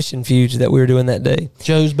the mission Fuge that we were doing that day.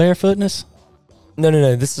 Joe's Barefootness?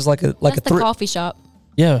 No. This is like a That's the thrift. coffee shop.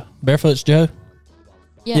 Yeah, Barefoot's Joe.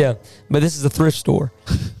 Yeah, but this is a thrift store.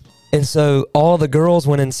 And so all the girls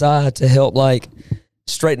went inside to help like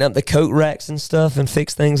straighten up the coat racks and stuff and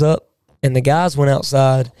fix things up. And the guys went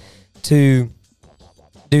outside to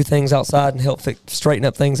do things outside and help straighten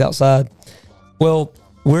up things outside. Well,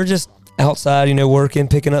 we're just outside, working,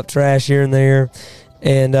 picking up trash here and there.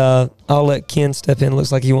 And I'll let Ken step in.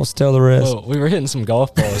 Looks like he wants to tell the rest. Well, we were hitting some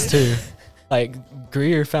golf balls too. Like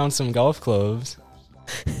Greer found some golf clubs.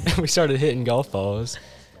 And we started hitting golf balls.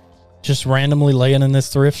 Just randomly laying in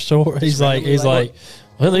this thrift store. He's like,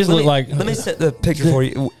 well, these look like. Let me set the picture for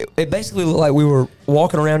you. It basically looked like we were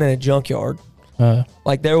walking around in a junkyard.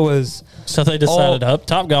 Like there was, So they decided up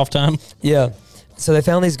Top Golf time. yeah. So they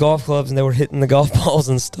found these golf clubs and they were hitting the golf balls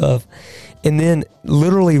and stuff. And then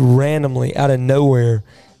literally randomly out of nowhere,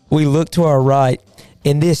 we looked to our right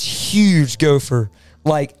and this huge gopher,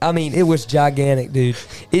 like, I mean, it was gigantic, dude.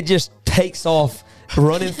 It just takes off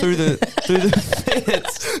running through the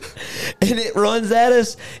fence and it runs at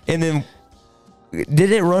us. And then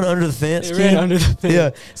Did it run under the fence? It Ken? ran under the fence. Yeah.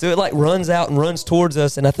 So it like runs out and runs towards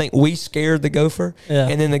us, and I think we scared the gopher. Yeah.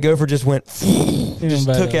 And then the gopher just went, just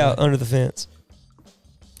better. took out under the fence.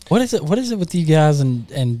 What is it? What is it with you guys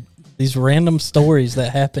and these random stories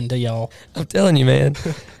that happen to y'all? I'm telling you, man.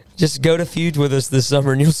 Just go to Feuds with us this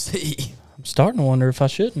summer, and you'll see. I'm starting to wonder if I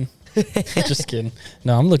shouldn't. Just kidding.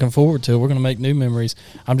 No, I'm looking forward to it. We're going to make new memories.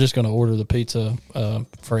 I'm just going to order the pizza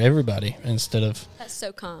for everybody instead of That's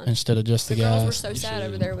so kind. just the Girls were guys. so sad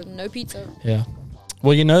over there with no pizza. Yeah.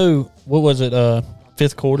 Well, you know, what was it?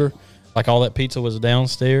 Fifth quarter, like all that pizza was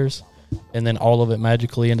downstairs, and then all of it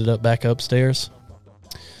magically ended up back upstairs.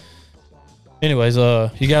 Anyways,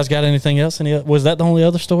 you guys got anything else? Was that the only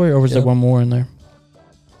other story, or was there one more in there?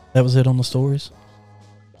 That was it on the stories?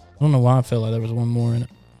 I don't know why I felt like there was one more in it.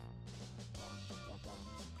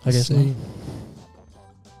 I guess not.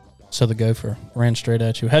 So the gopher ran straight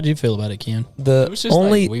at you. How'd you feel about it, Ken? The It was just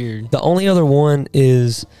only like weird. the only other one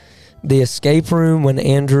is the escape room when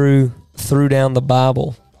Andrew threw down the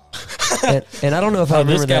Bible. and I don't know if I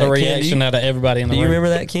remember this got that. a Ken, reaction out of everybody in the do you room.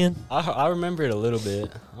 remember that, Ken? I remember it a little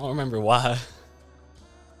bit. I don't remember why.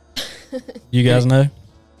 You guys know?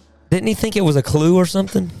 Didn't he think it was a clue or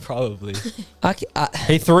something? Probably. I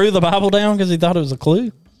He threw the Bible down because he thought it was a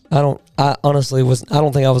clue. I honestly was. I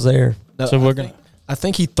don't think I was there. No, So we're gonna. I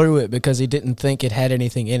think he threw it because he didn't think it had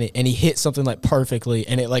anything in it, and he hit something like perfectly,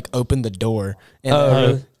 and it like opened the door. And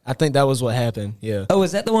Really? I think that was what happened. Yeah. Oh,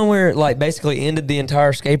 is that the one where it like basically ended the entire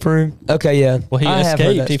escape room? Okay, yeah. Well, he I have heard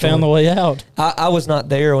escaped. that He story. found the way out. I was not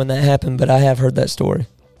there when that happened, but I have heard that story.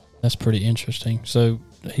 That's pretty interesting. So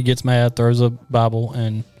he gets mad, throws a Bible,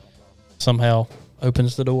 and somehow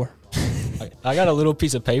opens the door. I got a little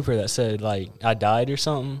piece of paper that said like I died or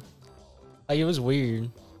something. Like it was weird.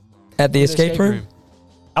 At the escape room?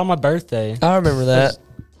 On my birthday. I remember that.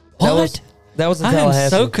 That was in I am Tallahassee.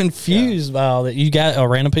 so confused by all that. You got a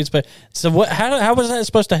random piece of paper. So what? How was that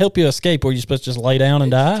supposed to help you escape? Were you supposed to just lay down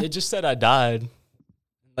and die? It just said I died.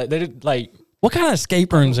 Like they did like What kind of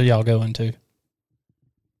escape rooms are y'all going to?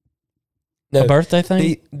 No, A birthday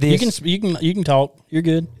thing? the You can talk. You're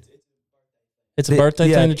good. It's a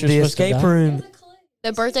birthday thing that you're the supposed to escape die? room.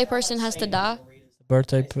 The birthday person has to die.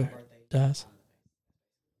 Birthday dies.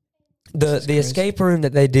 The escape room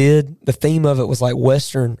that they did, the theme of it was like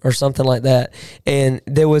Western or something like that. And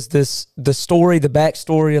there was the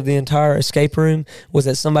backstory of the entire escape room was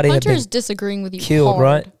that somebody Hunter's had disagreeing with you. been killed, hard.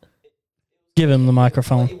 right? Give him the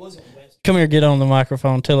microphone. Come here, get on the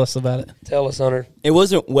microphone. Tell us about it. Tell us, Hunter. It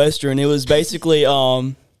wasn't Western. It was basically,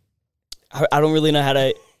 I don't really know how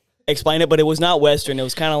to explain it, but it was not Western. It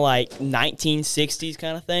was kind of like 1960s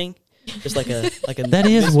kind of thing. Just like a That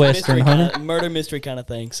is Western, mystery Hunter. murder mystery kind of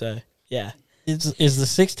thing. So, yeah. Is the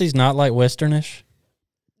 60s not like Westernish?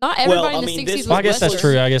 Not everybody Well, I in the mean, 60s this- was Well, I guess that's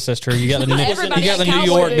Western. true. I guess that's true. You got the Not New, everybody you got the had New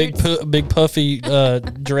cowboy York boots. big puffy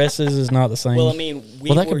dresses is not the same. Well, I mean, we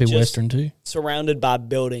well, that were could be just Western too. surrounded by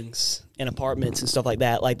buildings and apartments and stuff like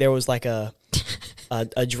that. Like there was like a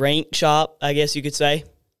drink shop, I guess you could say.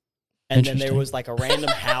 And then there Interesting. was like a random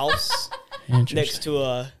house Interesting. next to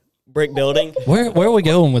a brick building. Where are we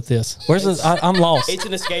going with this? Where's this? I'm lost. It's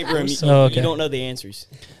an escape room. You, Oh, okay. you don't know the answers.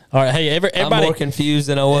 All right, hey I'm everybody. more confused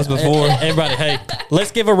than I was before. Everybody, hey,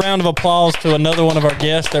 let's give a round of applause to another one of our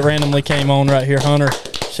guests that randomly came on right here, Hunter.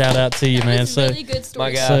 Shout out to you, man. It's So really good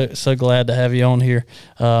story. My God. so glad to have you on here.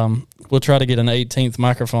 We'll try to get an 18th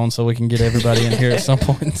microphone so we can get everybody in here at some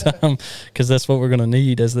point in time because that's what we're going to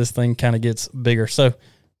need as this thing kind of gets bigger. So,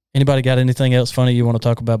 anybody got anything else funny you want to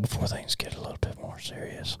talk about before things get a little bit more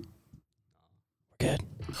serious? Good.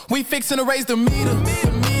 We fixin' to raise the meter, the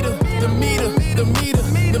meter, the meter, the meter,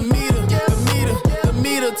 the meter, the meter, the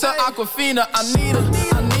meter to Aquafina. I need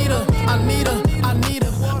her, I need her, I need her, I need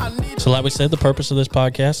her, I need her. So like we said, the purpose of this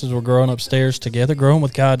podcast is we're growing upstairs together, growing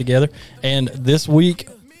with God together. And this week,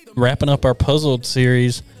 wrapping up our puzzled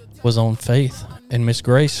series was on faith. And Miss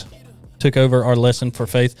Grace took over our lesson for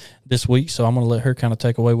faith this week. So I'm going to let her kind of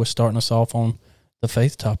take away with starting us off on the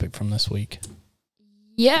faith topic from this week.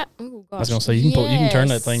 Yeah. Ooh, gosh. I was going to say, you can turn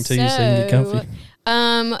that thing to you so you can get comfy.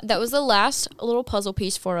 That was the last little puzzle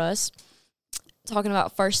piece for us, talking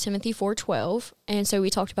about 1 Timothy 4:12. And so we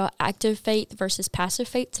talked about active faith versus passive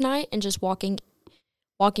faith tonight and just walking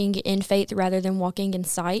in faith rather than walking in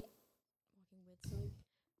sight.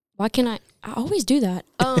 Why can I always do that?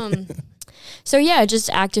 So yeah, just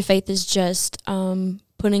active faith is just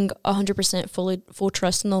putting 100% full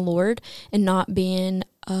trust in the Lord and not being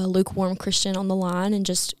a lukewarm Christian on the line and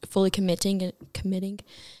just fully committing.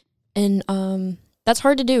 And that's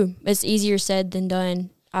hard to do. It's easier said than done.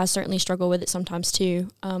 I certainly struggle with it sometimes too.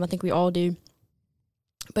 I think we all do.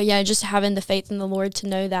 But yeah, just having the faith in the Lord to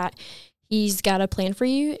know that He's got a plan for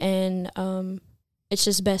you, and it's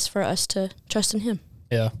just best for us to trust in him.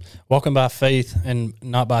 Yeah. Walking by faith and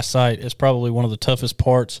not by sight is probably one of the toughest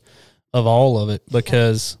parts of all of it,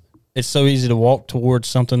 because it's so easy to walk towards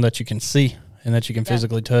something that you can see and that you can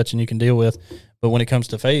physically touch and you can deal with. But when it comes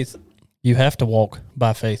to faith, you have to walk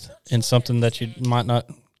by faith in something that you might not.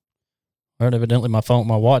 Well, evidently my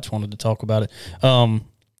watch wanted to talk about it.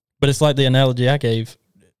 But it's like the analogy I gave.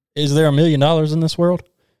 Is there $1 million in this world?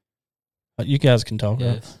 You guys can talk.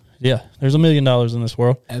 Right? Yeah, there's $1 million in this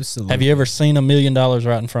world. Absolutely. Have you ever seen $1 million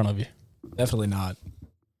right in front of you? Definitely not.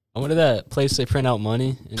 I went to that place they print out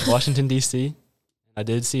money in Washington, D.C. I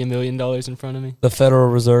did see $1 million in front of me. The Federal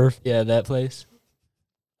Reserve. Yeah, that place.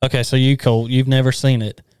 Okay, so you, Cole, you've never seen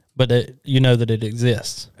it, but you know that it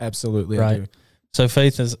exists. Absolutely. Right. I do. So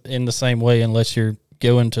faith is in the same way, unless you're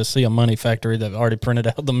going to see a money factory that already printed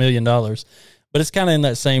out the $1 million. But it's kind of in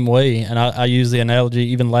that same way, and I use the analogy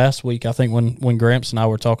even last week. I think when Gramps and I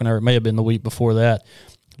were talking, or it may have been the week before that,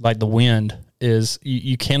 like the wind is,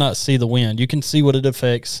 you cannot see the wind. You can see what it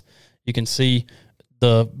affects. You can see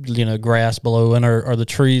the grass blowing or the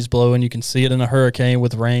trees blowing. You can see it in a hurricane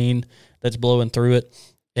with rain that's blowing through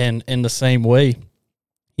it. And in the same way,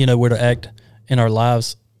 we're to act in our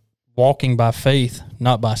lives walking by faith,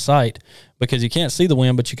 not by sight, because you can't see the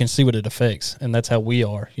wind, but you can see what it affects. And that's how we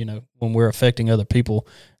are, when we're affecting other people,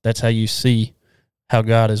 that's how you see how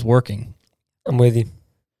God is working. I'm with you.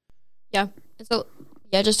 Yeah. So,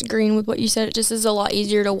 just agreeing with what you said. It just is a lot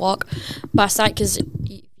easier to walk by sight because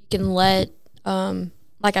you can let,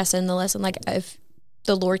 like I said in the lesson, like if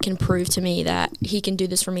the Lord can prove to me that he can do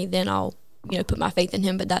this for me, then I'll, put my faith in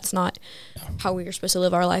him. But that's not how we are supposed to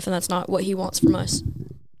live our life, and that's not what he wants from us.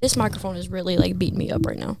 This microphone is really like beating me up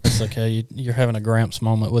right now. It's okay. You're having a Gramps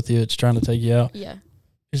moment with you. It's trying to take you out. Yeah.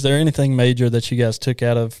 Is there anything major that you guys took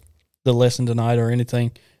out of the lesson tonight, or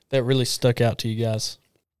anything that really stuck out to you guys?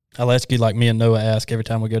 I'll ask you like me and Noah ask every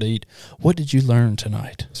time we go to eat. What did you learn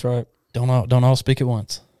tonight? That's right. Don't all speak at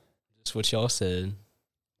once. That's what y'all said.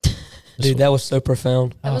 Dude, that was so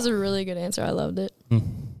profound. That was a really good answer. I loved it.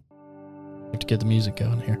 Have to get the music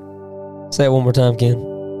going here. Say it one more time, Ken.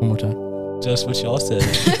 One more time. Just what y'all said.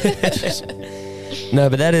 No,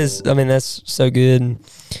 but that's so good. And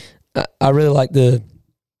I really like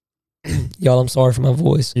y'all, I'm sorry for my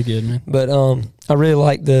voice. You good, man? But I really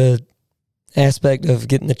like the aspect of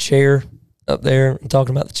getting the chair up there and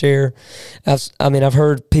talking about the chair. I've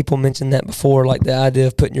heard people mention that before, like the idea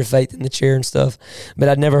of putting your faith in the chair and stuff. But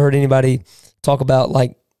I'd never heard anybody talk about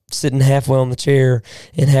like sitting halfway on the chair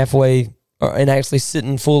and and actually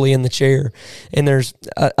sitting fully in the chair. And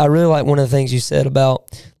I really like one of the things you said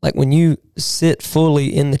about like when you sit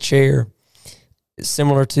fully in the chair,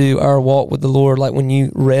 similar to our walk with the Lord, like when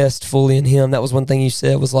you rest fully in him. That was one thing you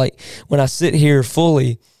said was like, when I sit here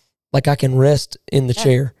fully, like I can rest in the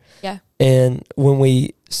chair. Yeah. And when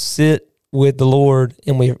we sit with the Lord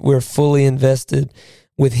and we're fully invested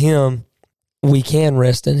with him, we can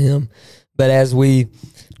rest in him. But as we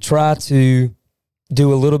try to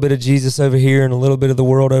do a little bit of Jesus over here and a little bit of the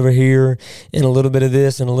world over here and a little bit of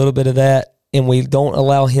this and a little bit of that, and we don't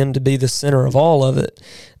allow him to be the center of all of it,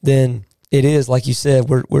 then it is, like you said,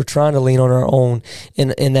 we're trying to lean on our own,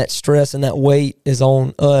 and that stress and that weight is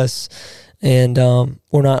on us, and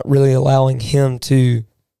we're not really allowing him to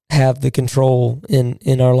have the control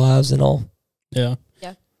in our lives and all. Yeah.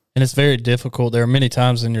 Yeah. And it's very difficult. There are many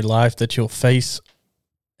times in your life that you'll face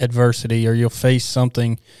adversity or you'll face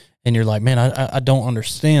something and you're like, man, I don't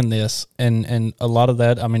understand this. And a lot of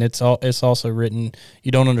that, it's also written,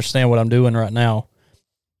 you don't understand what I'm doing right now,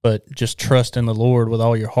 but just trust in the Lord with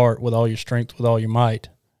all your heart, with all your strength, with all your might.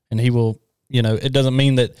 And he will, it doesn't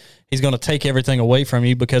mean that he's going to take everything away from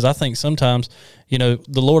you, because I think sometimes, the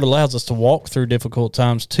Lord allows us to walk through difficult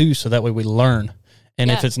times too, so that way we learn.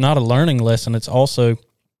 And if it's not a learning lesson, it's also,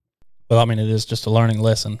 it is just a learning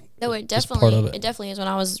lesson. No, it definitely is. When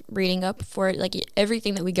I was reading up for it, like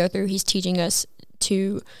everything that we go through, he's teaching us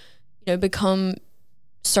to, become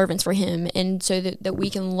servants for him, and so that we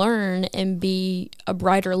can learn and be a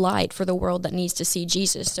brighter light for the world that needs to see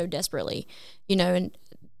Jesus so desperately, and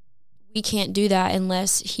we can't do that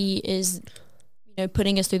unless he is,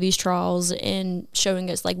 putting us through these trials and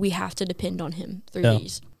showing us like we have to depend on him through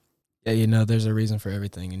these. Yeah, there's a reason for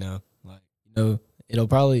everything, he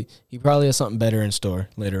probably has something better in store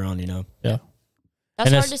later on, Yeah.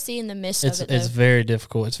 That's hard to see in the midst of it, though. It's very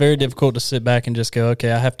difficult. It's very difficult to sit back and just go,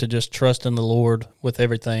 okay, I have to just trust in the Lord with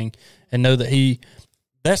everything and know that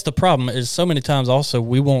that's the problem, is so many times also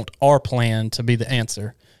we want our plan to be the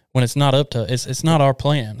answer when it's not up to, it's not our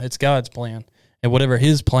plan. It's God's plan. And whatever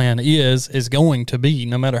his plan is going to be,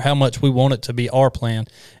 no matter how much we want it to be our plan.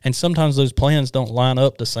 And sometimes those plans don't line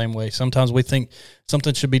up the same way. Sometimes we think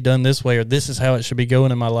something should be done this way, or this is how it should be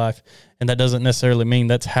going in my life. And that doesn't necessarily mean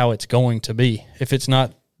that's how it's going to be. If it's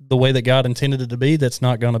not the way that God intended it to be, that's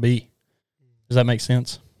not going to be. Does that make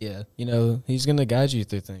sense? Yeah, he's gonna guide you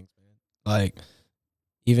through things, man. Like,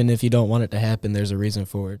 even if you don't want it to happen, there's a reason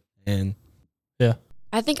for it. And yeah,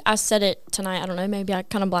 I think I said it tonight. I don't know. Maybe I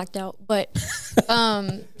kind of blacked out. But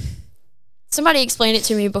somebody explained it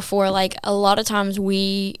to me before. Like, a lot of times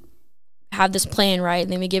we have this plan, right?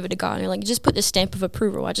 And then we give it to God. And you're like, just put this stamp of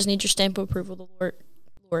approval. I just need your stamp of approval, the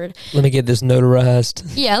Lord. Let me get this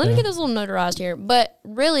notarized. Yeah, let me get this little notarized here. But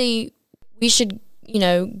really, we should,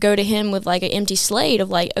 go to him with like an empty slate of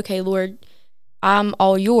like, okay, Lord, I'm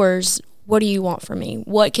all yours. What do you want from me?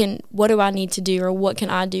 What do I need to do, or what can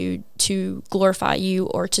I do to glorify you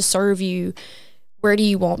or to serve you? Where do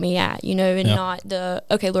you want me at? Not the,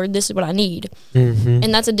 okay, Lord, this is what I need. Mm-hmm.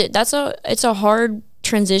 And it's a hard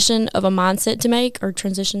transition of a mindset to make, or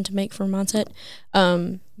transition to make from mindset.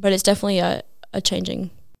 But it's definitely a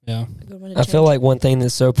changing. Yeah. I feel like one thing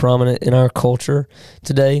that's so prominent in our culture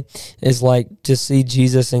today is like to see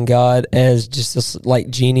Jesus and God as just this like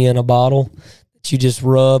genie in a bottle that you just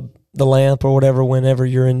rub the lamp or whatever whenever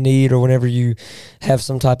you're in need, or whenever you have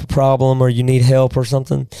some type of problem or you need help or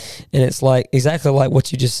something. And it's like exactly like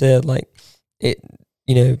what you just said. Like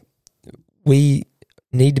we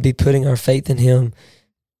need to be putting our faith in him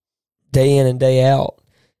day in and day out.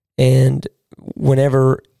 And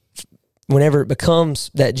whenever it becomes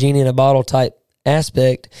that genie in a bottle type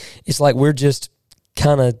aspect, it's like we're just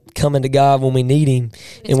kind of coming to God when we need him.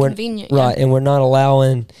 It's convenient. Right. And we're not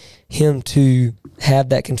allowing him to have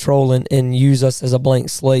that control and use us as a blank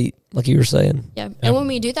slate, like you were saying. Yeah. And when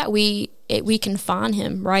we do that, we confine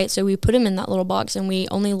him, right? So we put him in that little box and we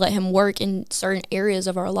only let him work in certain areas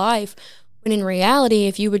of our life. When in reality,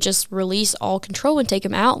 if you would just release all control and take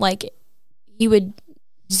him out, like he's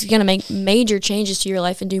going to make major changes to your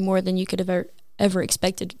life and do more than you could have ever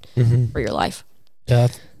expected for your life. Yeah.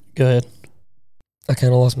 Go ahead. I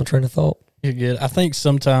kind of lost my train of thought. You're good. I think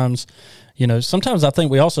sometimes I think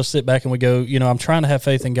we also sit back and we go, I'm trying to have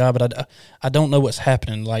faith in God, but I don't know what's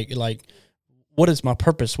happening. Like, what is my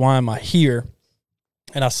purpose? Why am I here?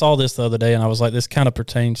 And I saw this the other day and I was like, this kind of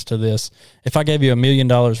pertains to this. If I gave you $1 million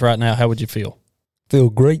right now, how would you feel? Feel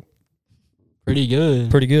great. Pretty good.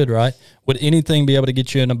 Pretty good, right? Would anything be able to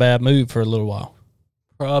get you in a bad mood for a little while?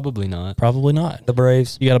 Probably not. Probably not. The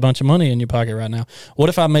Braves. You got a bunch of money in your pocket right now. What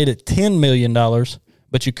if I made it $10 million,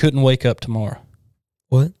 but you couldn't wake up tomorrow?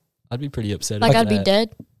 What? I'd be pretty upset. Like about I'd be that.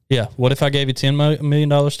 dead. Yeah. What if I gave you $10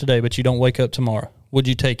 million today, but you don't wake up tomorrow? Would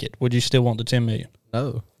you take it? Would you still want the $10 million?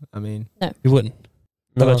 no, I mean, You wouldn't.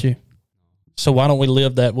 No. How about you? So why don't we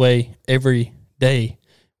live that way every day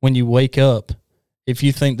when you wake up? If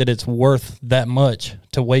you think that it's worth that much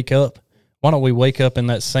to wake up, why don't we wake up in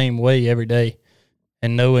that same way every day,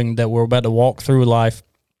 and knowing that we're about to walk through life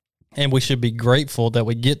and we should be grateful that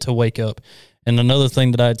we get to wake up. And another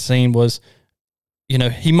thing that I'd seen was,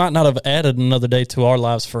 he might not have added another day to our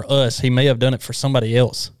lives for us. He may have done it for somebody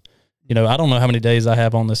else. I don't know how many days I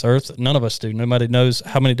have on this earth. None of us do. Nobody knows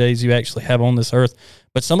how many days you actually have on this earth.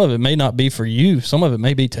 But some of it may not be for you. Some of it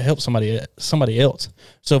may be to help somebody else.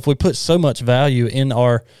 So if we put so much value in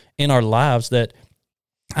our lives, that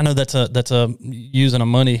I know that's a using a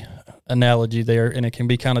money analogy there, and it can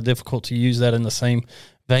be kind of difficult to use that in the same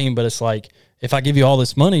vein. But it's like, if I give you all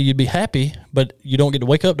this money, you'd be happy, but you don't get to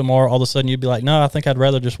wake up tomorrow. All of a sudden, you'd be like, no, I think I'd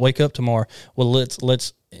rather just wake up tomorrow. Well,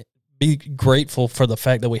 let's be grateful for the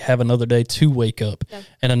fact that we have another day to wake up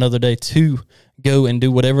and another day to go and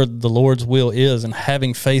do whatever the Lord's will is, and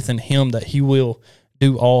having faith in him that he will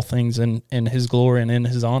do all things in his glory and in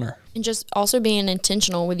his honor. And just also being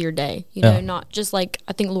intentional with your day, not just like,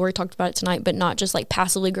 I think Lori talked about it tonight, but not just like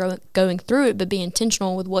passively going through it, but be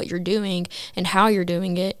intentional with what you're doing and how you're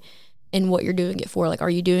doing it and what you're doing it for. Like, are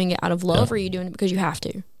you doing it out of love or are you doing it because you have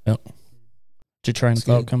to? Yep. Did your train of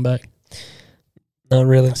thought come back? Not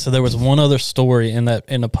really. So there was one other story in the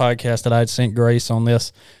podcast that I had sent Grace on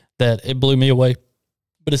this that it blew me away.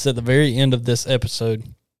 But it's at the very end of this episode.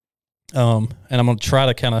 And I'm going to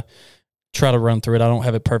try to run through it. I don't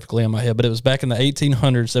have it perfectly in my head, but it was back in the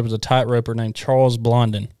 1800s. There was a tightroper named Charles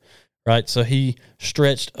Blondin, right? So he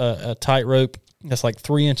stretched a tightrope that's like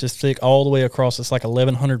 3 inches thick all the way across. It's like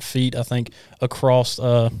 1,100 feet, I think, across,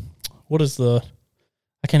 I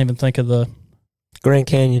can't even think of the... Grand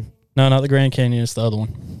Canyon. No, not the Grand Canyon. It's the other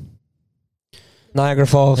one. Niagara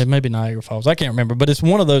Falls. It may be Niagara Falls. I can't remember, but it's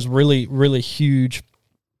one of those really, really huge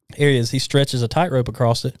areas. He stretches a tightrope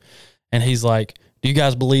across it, and he's like, do you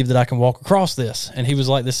guys believe that I can walk across this? And he was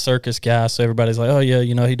like this circus guy. So everybody's like, oh, yeah,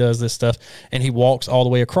 he does this stuff. And he walks all the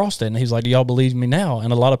way across it. And he's like, do y'all believe me now?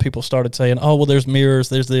 And a lot of people started saying, oh, well, there's mirrors,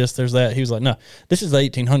 there's this, there's that. He was like, no, this is the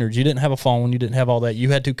 1800s. You didn't have a phone. You didn't have all that.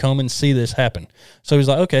 You had to come and see this happen. So he's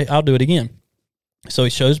like, okay, I'll do it again. So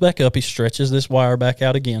he shows back up. He stretches this wire back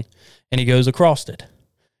out again. And he goes across it.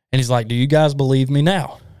 And he's like, do you guys believe me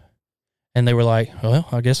now? And they were like, well,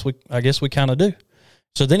 I guess we kind of do.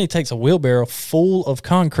 So then he takes a wheelbarrow full of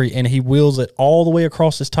concrete and he wheels it all the way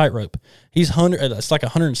across this tightrope. It's like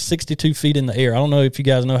 162 feet in the air. I don't know if you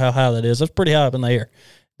guys know how high that is. That's pretty high up in the air.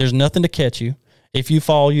 There's nothing to catch you. If you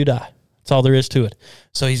fall, you die. That's all there is to it.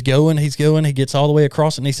 So he's going. He gets all the way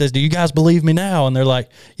across it and he says, do you guys believe me now? And they're like,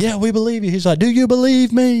 yeah, we believe you. He's like, do you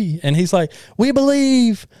believe me? And he's like, we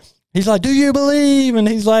believe. He's like, do you believe? And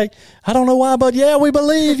he's like, I don't know why, but yeah, we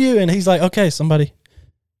believe you. And he's like, okay, somebody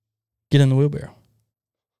get in the wheelbarrow.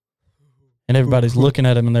 And everybody's looking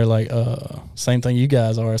at him and they're like, same thing you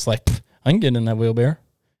guys are. It's like, I can get in that wheelbarrow.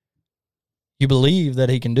 You believe that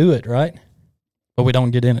he can do it, right? But we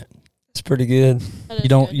don't get in it. It's pretty good. You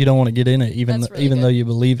don't want to get in it even though you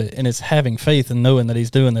believe it. And it's having faith and knowing that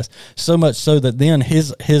he's doing this. So much so that then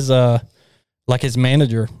his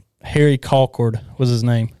manager, Harry Colcord was his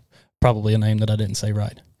name. Probably a name that I didn't say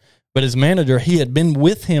right. But his manager, he had been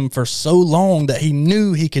with him for so long that he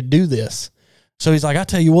knew he could do this. So he's like, I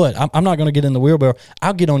tell you what, I'm not going to get in the wheelbarrow.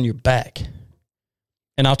 I'll get on your back,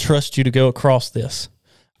 and I'll trust you to go across this.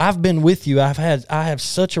 I've been with you. I have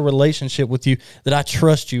such a relationship with you that I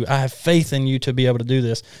trust you. I have faith in you to be able to do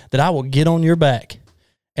this, that I will get on your back,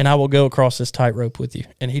 and I will go across this tightrope with you.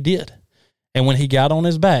 And he did. And when he got on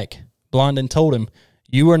his back, Blondin told him,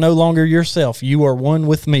 you are no longer yourself. You are one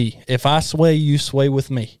with me. If I sway, you sway with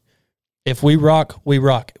me. If we rock, we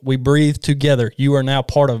rock. We breathe together. You are now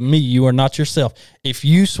part of me. You are not yourself. If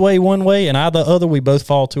you sway one way and I the other, we both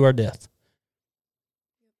fall to our death.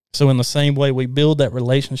 So in the same way, we build that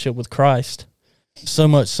relationship with Christ, so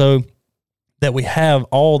much so that we have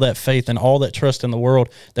all that faith and all that trust in the world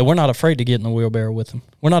that we're not afraid to get in the wheelbarrow with him.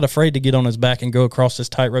 We're not afraid to get on his back and go across this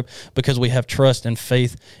tightrope because we have trust and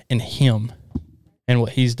faith in him and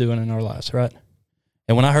what he's doing in our lives, right?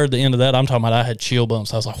 And when I heard the end of that, I'm talking about I had chill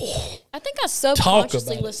bumps. I was like, whoa. I think I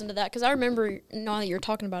subconsciously listened to that because I remember, now that you're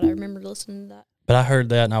talking about it, I remember listening to that. But I heard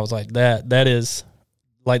that and I was like, that is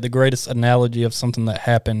like the greatest analogy of something that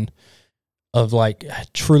happened, of like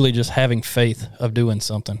truly just having faith of doing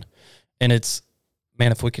something. And it's,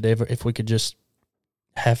 man, if we could just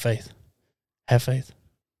have faith,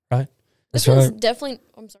 right? This one's definitely,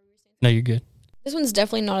 I'm sorry. No, you're good. This one's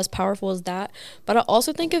definitely not as powerful as that, but I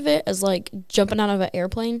also think of it as like jumping out of an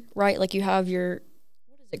airplane, right? Like you have your,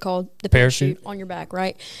 what is it called? The parachute on your back,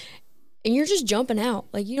 right? And you're just jumping out.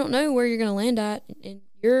 Like you don't know where you're going to land at, and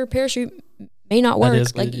your parachute may not work.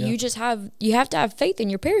 Good, like yeah. you have to have faith in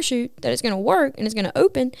your parachute that it's going to work and it's going to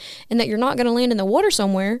open and that you're not going to land in the water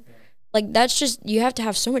somewhere. Like that's just, you have to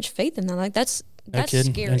have so much faith in that. Like that's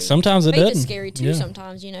scary. And sometimes it faith doesn't. is scary too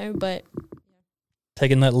sometimes, but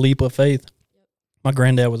taking that leap of faith. My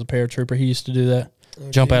granddad was a paratrooper. He used to do that.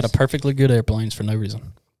 Jump out of perfectly good airplanes for no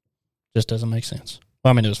reason. Just doesn't make sense.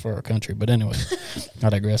 Well, I mean, it was for our country, but anyway, I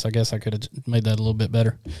digress. I guess I could have made that a little bit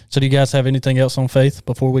better. So do you guys have anything else on faith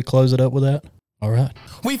before we close it up with that? All right.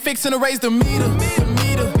 We fixing to raise the meter, the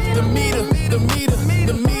meter, the meter, the meter, the meter,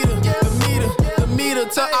 the meter, the meter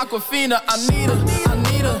to Aquafina. I need her, I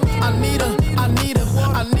need her, I need her, I need her,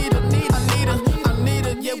 I need her, I need her, I need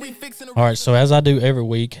her. Yeah, we fixing to. All right. So as I do every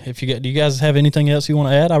week, do you guys have anything else you want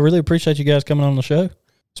to add? I really appreciate you guys coming on the show.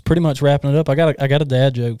 It's pretty much wrapping it up. I got a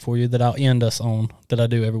dad joke for you that I'll end us on that I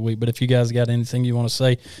do every week. But if you guys got anything you want to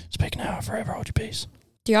say, speak now or forever hold your peace.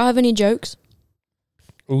 Do y'all have any jokes?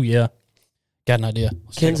 Oh yeah, got an idea.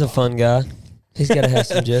 Ken's a fun guy. He's got to have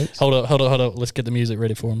some jokes. Hold up. Let's get the music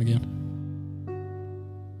ready for him again.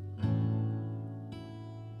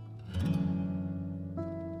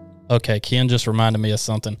 Okay, Ken just reminded me of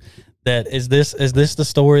something. That is this the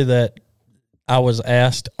story that I was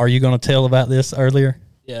asked, are you going to tell about this earlier?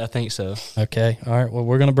 Yeah, I think so. Okay. All right. Well,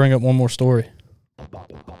 we're going to bring up one more story.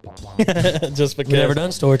 Just because. We never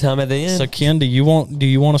done story time at the end. So, Ken, do you want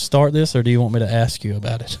to start this, or do you want me to ask you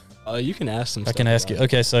about it? You can ask some. I can ask you.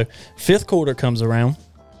 Okay. So, fifth quarter comes around,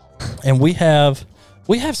 and we have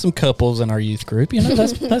some couples in our youth group. You know,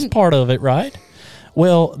 that's part of it, right?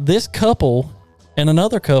 Well, this couple and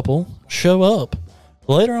another couple show up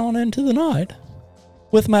later on into the night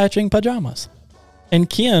with matching pajamas. And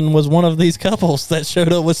Ken was one of these couples that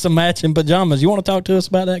showed up with some matching pajamas. You want to talk to us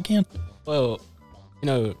about that, Ken? Well,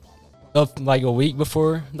 like a week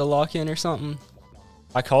before the lock-in or something,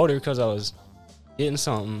 I called her because I was getting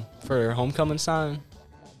something for her homecoming sign,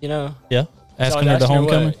 you know. Yeah. So I Asking was her to asking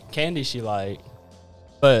homecoming. what candy she liked,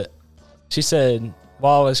 but she said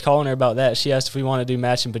while I was calling her about that, she asked if we want to do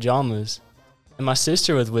matching pajamas, and my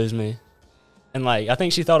sister was with me, and like I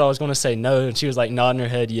think she thought I was going to say no, and she was like nodding her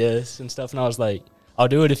head yes and stuff, and I was like, I'll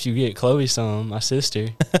do it if you get Chloe some, my sister.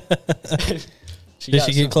 Did she got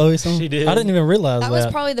get some. Chloe some? She did. I didn't even realize That that.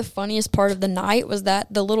 was probably the funniest part of the night was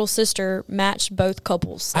that the little sister matched both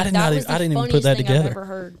couples. I Like, did not that even- was the I didn't even put funniest that thing together. I've ever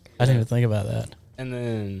heard. I didn't even think about that. And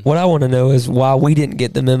then What I want to know is why we didn't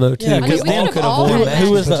get the memo too. Yeah, I know, because we then could've all had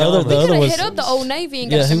who was the matching other? We The could other have was hit up the Old Navy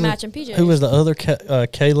and got yeah, some who- matching PJs. who was the other?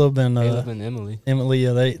 Caleb and Caleb and Emily. Emily.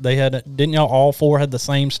 Yeah, they had. Didn't y'all all four had the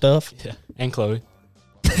same stuff? Yeah, and Chloe.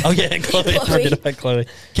 Oh yeah, Chloe. Chloe. Forget about Chloe.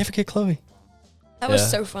 Can't forget Chloe. That was Yeah.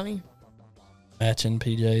 so funny. Matching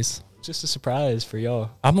PJs. Just a surprise for y'all.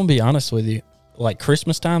 I'm gonna be honest with you. Like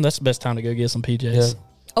Christmas time, that's the best time to go get some PJs, Yeah.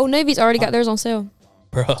 Old Navy's already got theirs on sale.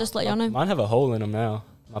 bro. Just to let y'all know. Mine have a hole in them now.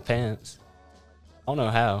 My pants. I don't know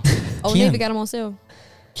how. Old Ken. Navy got them on sale.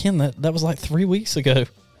 Ken, that was like 3 weeks ago.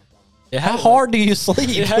 It How had it, hard do you It sleep?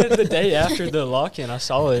 had it the day after the lock-in. I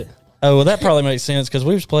saw it. Oh well, that probably makes sense because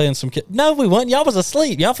we was playing some. No, we wasn't. Y'all was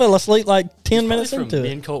asleep. Y'all fell asleep like 10 minutes Probably into from it.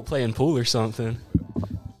 me and Colt playing pool or something.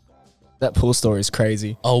 That pool story is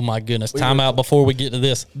crazy. Oh my goodness! Time out before we get to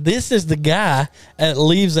this. This is the guy that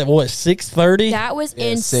leaves at what 6:30 That was Yeah,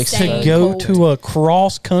 insane. to go Colt. to a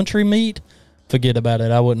cross country meet. Forget about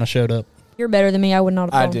it. I wouldn't have showed up. You're better than me. I would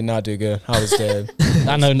not have I gone. did not do good. I was dead.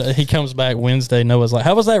 I know he comes back Wednesday. Noah's like,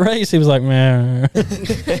 "How was that race?" He was like, "Man, not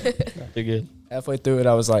too good." Halfway through it,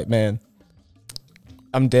 I was like, man,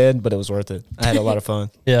 I'm dead, but it was worth it. I had a lot of fun.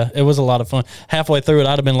 Yeah, it was a lot of fun. Halfway through it,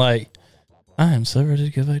 I'd have been like, "I am so ready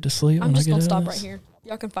to go back to sleep." I'm when just I gonna get out stop of right this." here.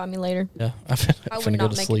 Y'all can find me later. Yeah, I'm I finna would go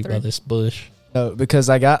not to make it sleep by through. this bush. No, because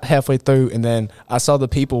I got halfway through and then I saw the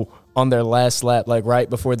people on their last lap, like right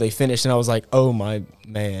before they finished, and I was like, oh my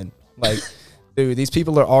man, like, dude, these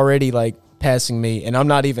people are already like passing me, and I'm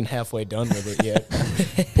not even halfway done with it yet.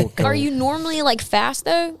 Poor Are Cole. you normally like fast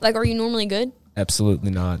though? Like, are you normally good?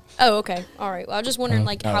 Absolutely not. Oh, okay. All right. Well, I was just wondering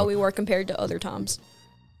like how Oh. we were compared to other times.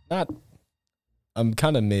 Not. I'm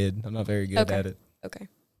kind of mid. I'm not very good Okay. at it. Okay.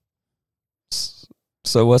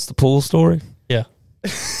 So what's the pool story?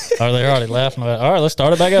 Are they already laughing? About it? All right, let's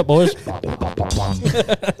start it back up, boys.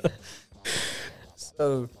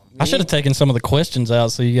 So I should have taken some of the questions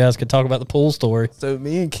out so you guys could talk about the pool story. So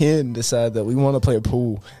me and Ken decide that we want to play a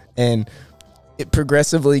pool, and it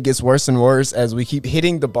progressively gets worse and worse as we keep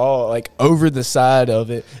hitting the ball like over the side of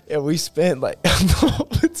it, and we spent like all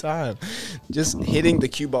the time just hitting the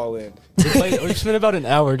cue ball in. We spent about an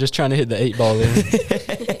hour just trying to hit the 8 ball in.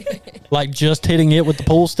 Like just hitting it with the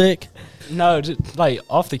pool stick. No, just like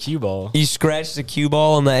off the cue ball. You scratched the cue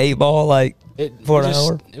ball and the 8 ball like for an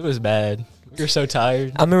hour. It was bad. We were so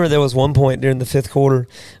tired. I remember there was one point during the 5th quarter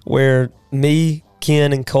where me,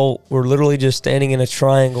 Ken, and Colt were literally just standing in a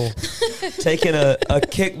triangle, taking a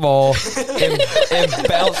kickball and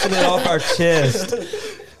bouncing it off our chest.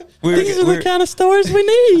 These are the kind of stories we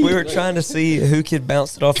need. We were trying to see who could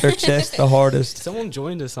bounce it off their chest the hardest. Someone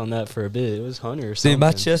joined us on that for a bit. It was Hunter or something. Dude,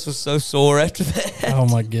 my chest was so sore after that. Oh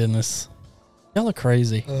my goodness. Y'all are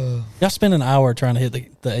crazy. Y'all spent an hour trying to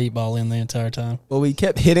hit the 8 ball in the entire time. Well, we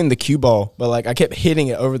kept hitting the cue ball, but like I kept hitting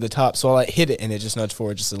it over the top, so I like hit it and it just nudged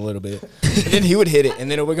forward just a little bit. And then he would hit it, and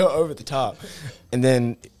then it would go over the top, and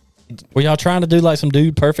then Were y'all trying to do like some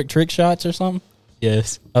dude perfect trick shots or something?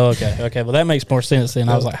 Yes. Oh, okay. Okay. Well, that makes more sense then.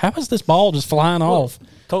 I was like, how is this ball just flying off?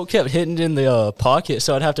 Colt kept hitting it in the pocket,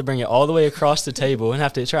 so I'd have to bring it all the way across the table and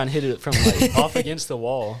have to try and hit it from like off against the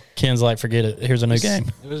wall. Ken's like, forget it. Here's a new game.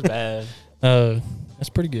 It was bad. That's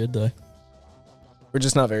pretty good though. we're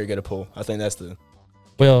just not very good at pool. I think that's the.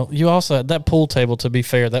 Well, you also that pool table. To be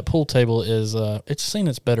fair, that pool table is it's seen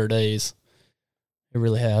its better days. It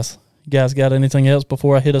really has. You guys got anything else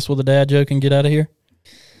before I hit us with a dad joke and get out of here?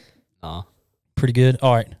 Nah. Pretty good.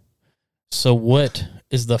 All right. So, what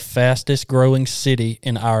is the fastest growing city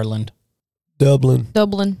in Ireland? Dublin.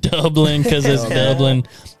 Dublin. Dublin, because it's Dublin.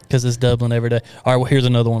 Because it's Dublin every day. All right. Well, here's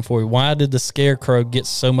another one for you. Why did the Scarecrow get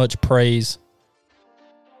so much praise?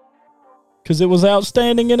 Because it was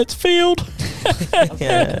outstanding in its field.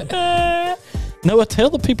 Noah, tell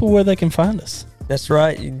the people where they can find us. That's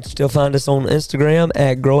right. You can still find us on Instagram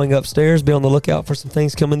at Growing Upstairs. Be on the lookout for some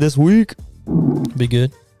things coming this week. Be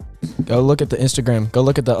good. Go look at the Instagram. Go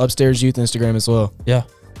look at the Upstairs Youth Instagram as well. Yeah.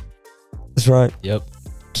 That's right. Yep.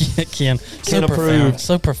 Ken, so Ken profound. approved.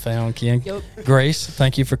 So profound, Ken. Yep. Grace,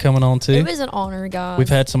 thank you for coming on too. It was an honor, guys. We've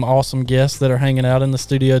had some awesome guests that are hanging out in the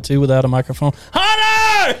studio too without a microphone.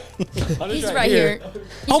 Hunter! He's right here.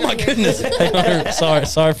 Oh my goodness! Hey, Hunter,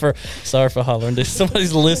 sorry for hollering.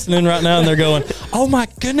 Somebody's listening right now and they're going, "Oh my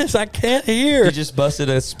goodness, I can't hear." You just busted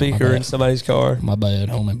a speaker in somebody's car. My bad,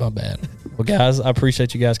 homie. My bad. Well, guys, I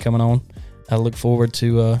appreciate you guys coming on. I look forward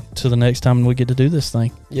to the next time we get to do this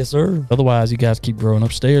thing. Yes, sir. Otherwise, you guys keep growing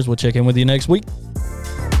upstairs. We'll check in with you next week.